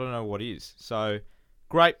clutch, I don't know what is. So,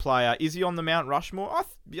 great player. Is he on the Mount Rushmore?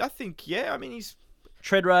 I think, yeah. I mean, he's...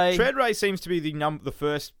 Treadray seems to be the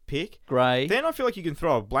first pick. Gray. Then I feel like you can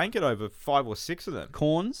throw a blanket over 5 or 6 of them.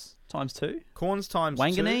 Corns times 2. Corns times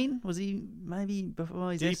Wanganeen? 2. Was he maybe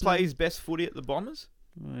before his Did he play his best footy at the Bombers?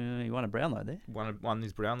 He won a Brownlow there. Won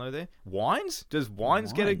his Brownlow there. Wines? Does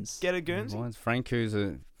Wines get a Guernsey? Wines. Franco's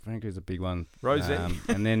a big one. Rosette.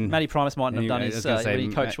 And then Matty Primus mightn't have done his when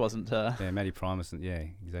his coach wasn't. Yeah, Matty Primus. Yeah,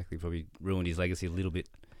 exactly. Probably ruined his legacy a little bit.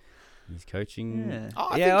 He's coaching. Yeah. Oh,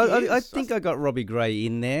 I think I got Robbie Gray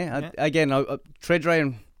in there. Yeah. Treadray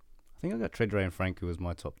and I think I got Treadray and Franco as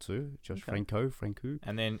my top two. Franco.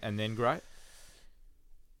 And then Gray.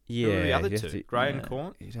 Yeah, who are the other two? Gray and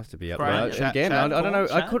Corn. You'd have to be up Gray there. Again, Chad I don't know.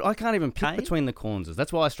 Corn, I can't even pick Kane? between the Cornses.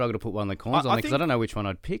 That's why I struggle to put one of the Corns on there because I don't know which one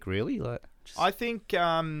I'd pick really. I think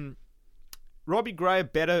Robbie Gray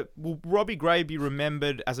will Robbie Gray be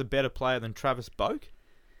remembered as a better player than Travis Boak?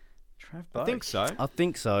 I think so. I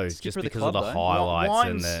think so. Skipper just of the because club, of the though. highlights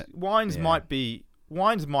and the Wines might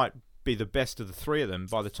be the best of the three of them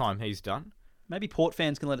by the time he's done. Maybe Port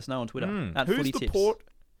fans can let us know on Twitter at Footy Tips.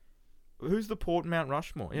 Who's the Port Mount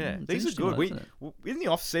Rushmore? Yeah, it's these are interesting good. In the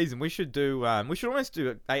off season, we should do. We should almost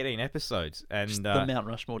do 18 episodes and Just the Mount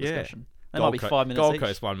Rushmore discussion. That Gold might be 5 minutes Gold each.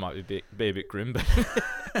 Coast one might be a bit grim, but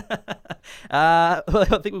I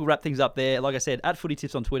think we'll wrap things up there. Like I said, at Footy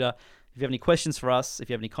Tips on Twitter. If you have any questions for us, if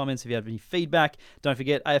you have any comments, if you have any feedback, don't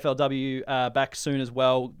forget AFLW back soon as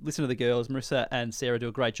well. Listen to the girls. Marissa and Sarah do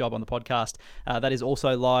a great job on the podcast. That is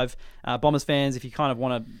also live. Bombers fans, if you kind of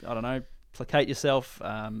want to, I don't know, placate yourself,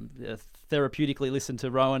 therapeutically listen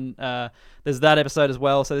to Rowan. There's that episode as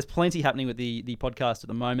well. So there's plenty happening with the podcast at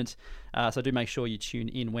the moment. So do make sure you tune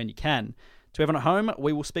in when you can. To everyone at home,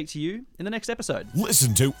 we will speak to you in the next episode.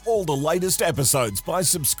 Listen to all the latest episodes by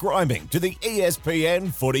subscribing to the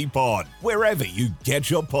ESPN Footy Pod, wherever you get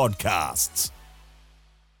your podcasts.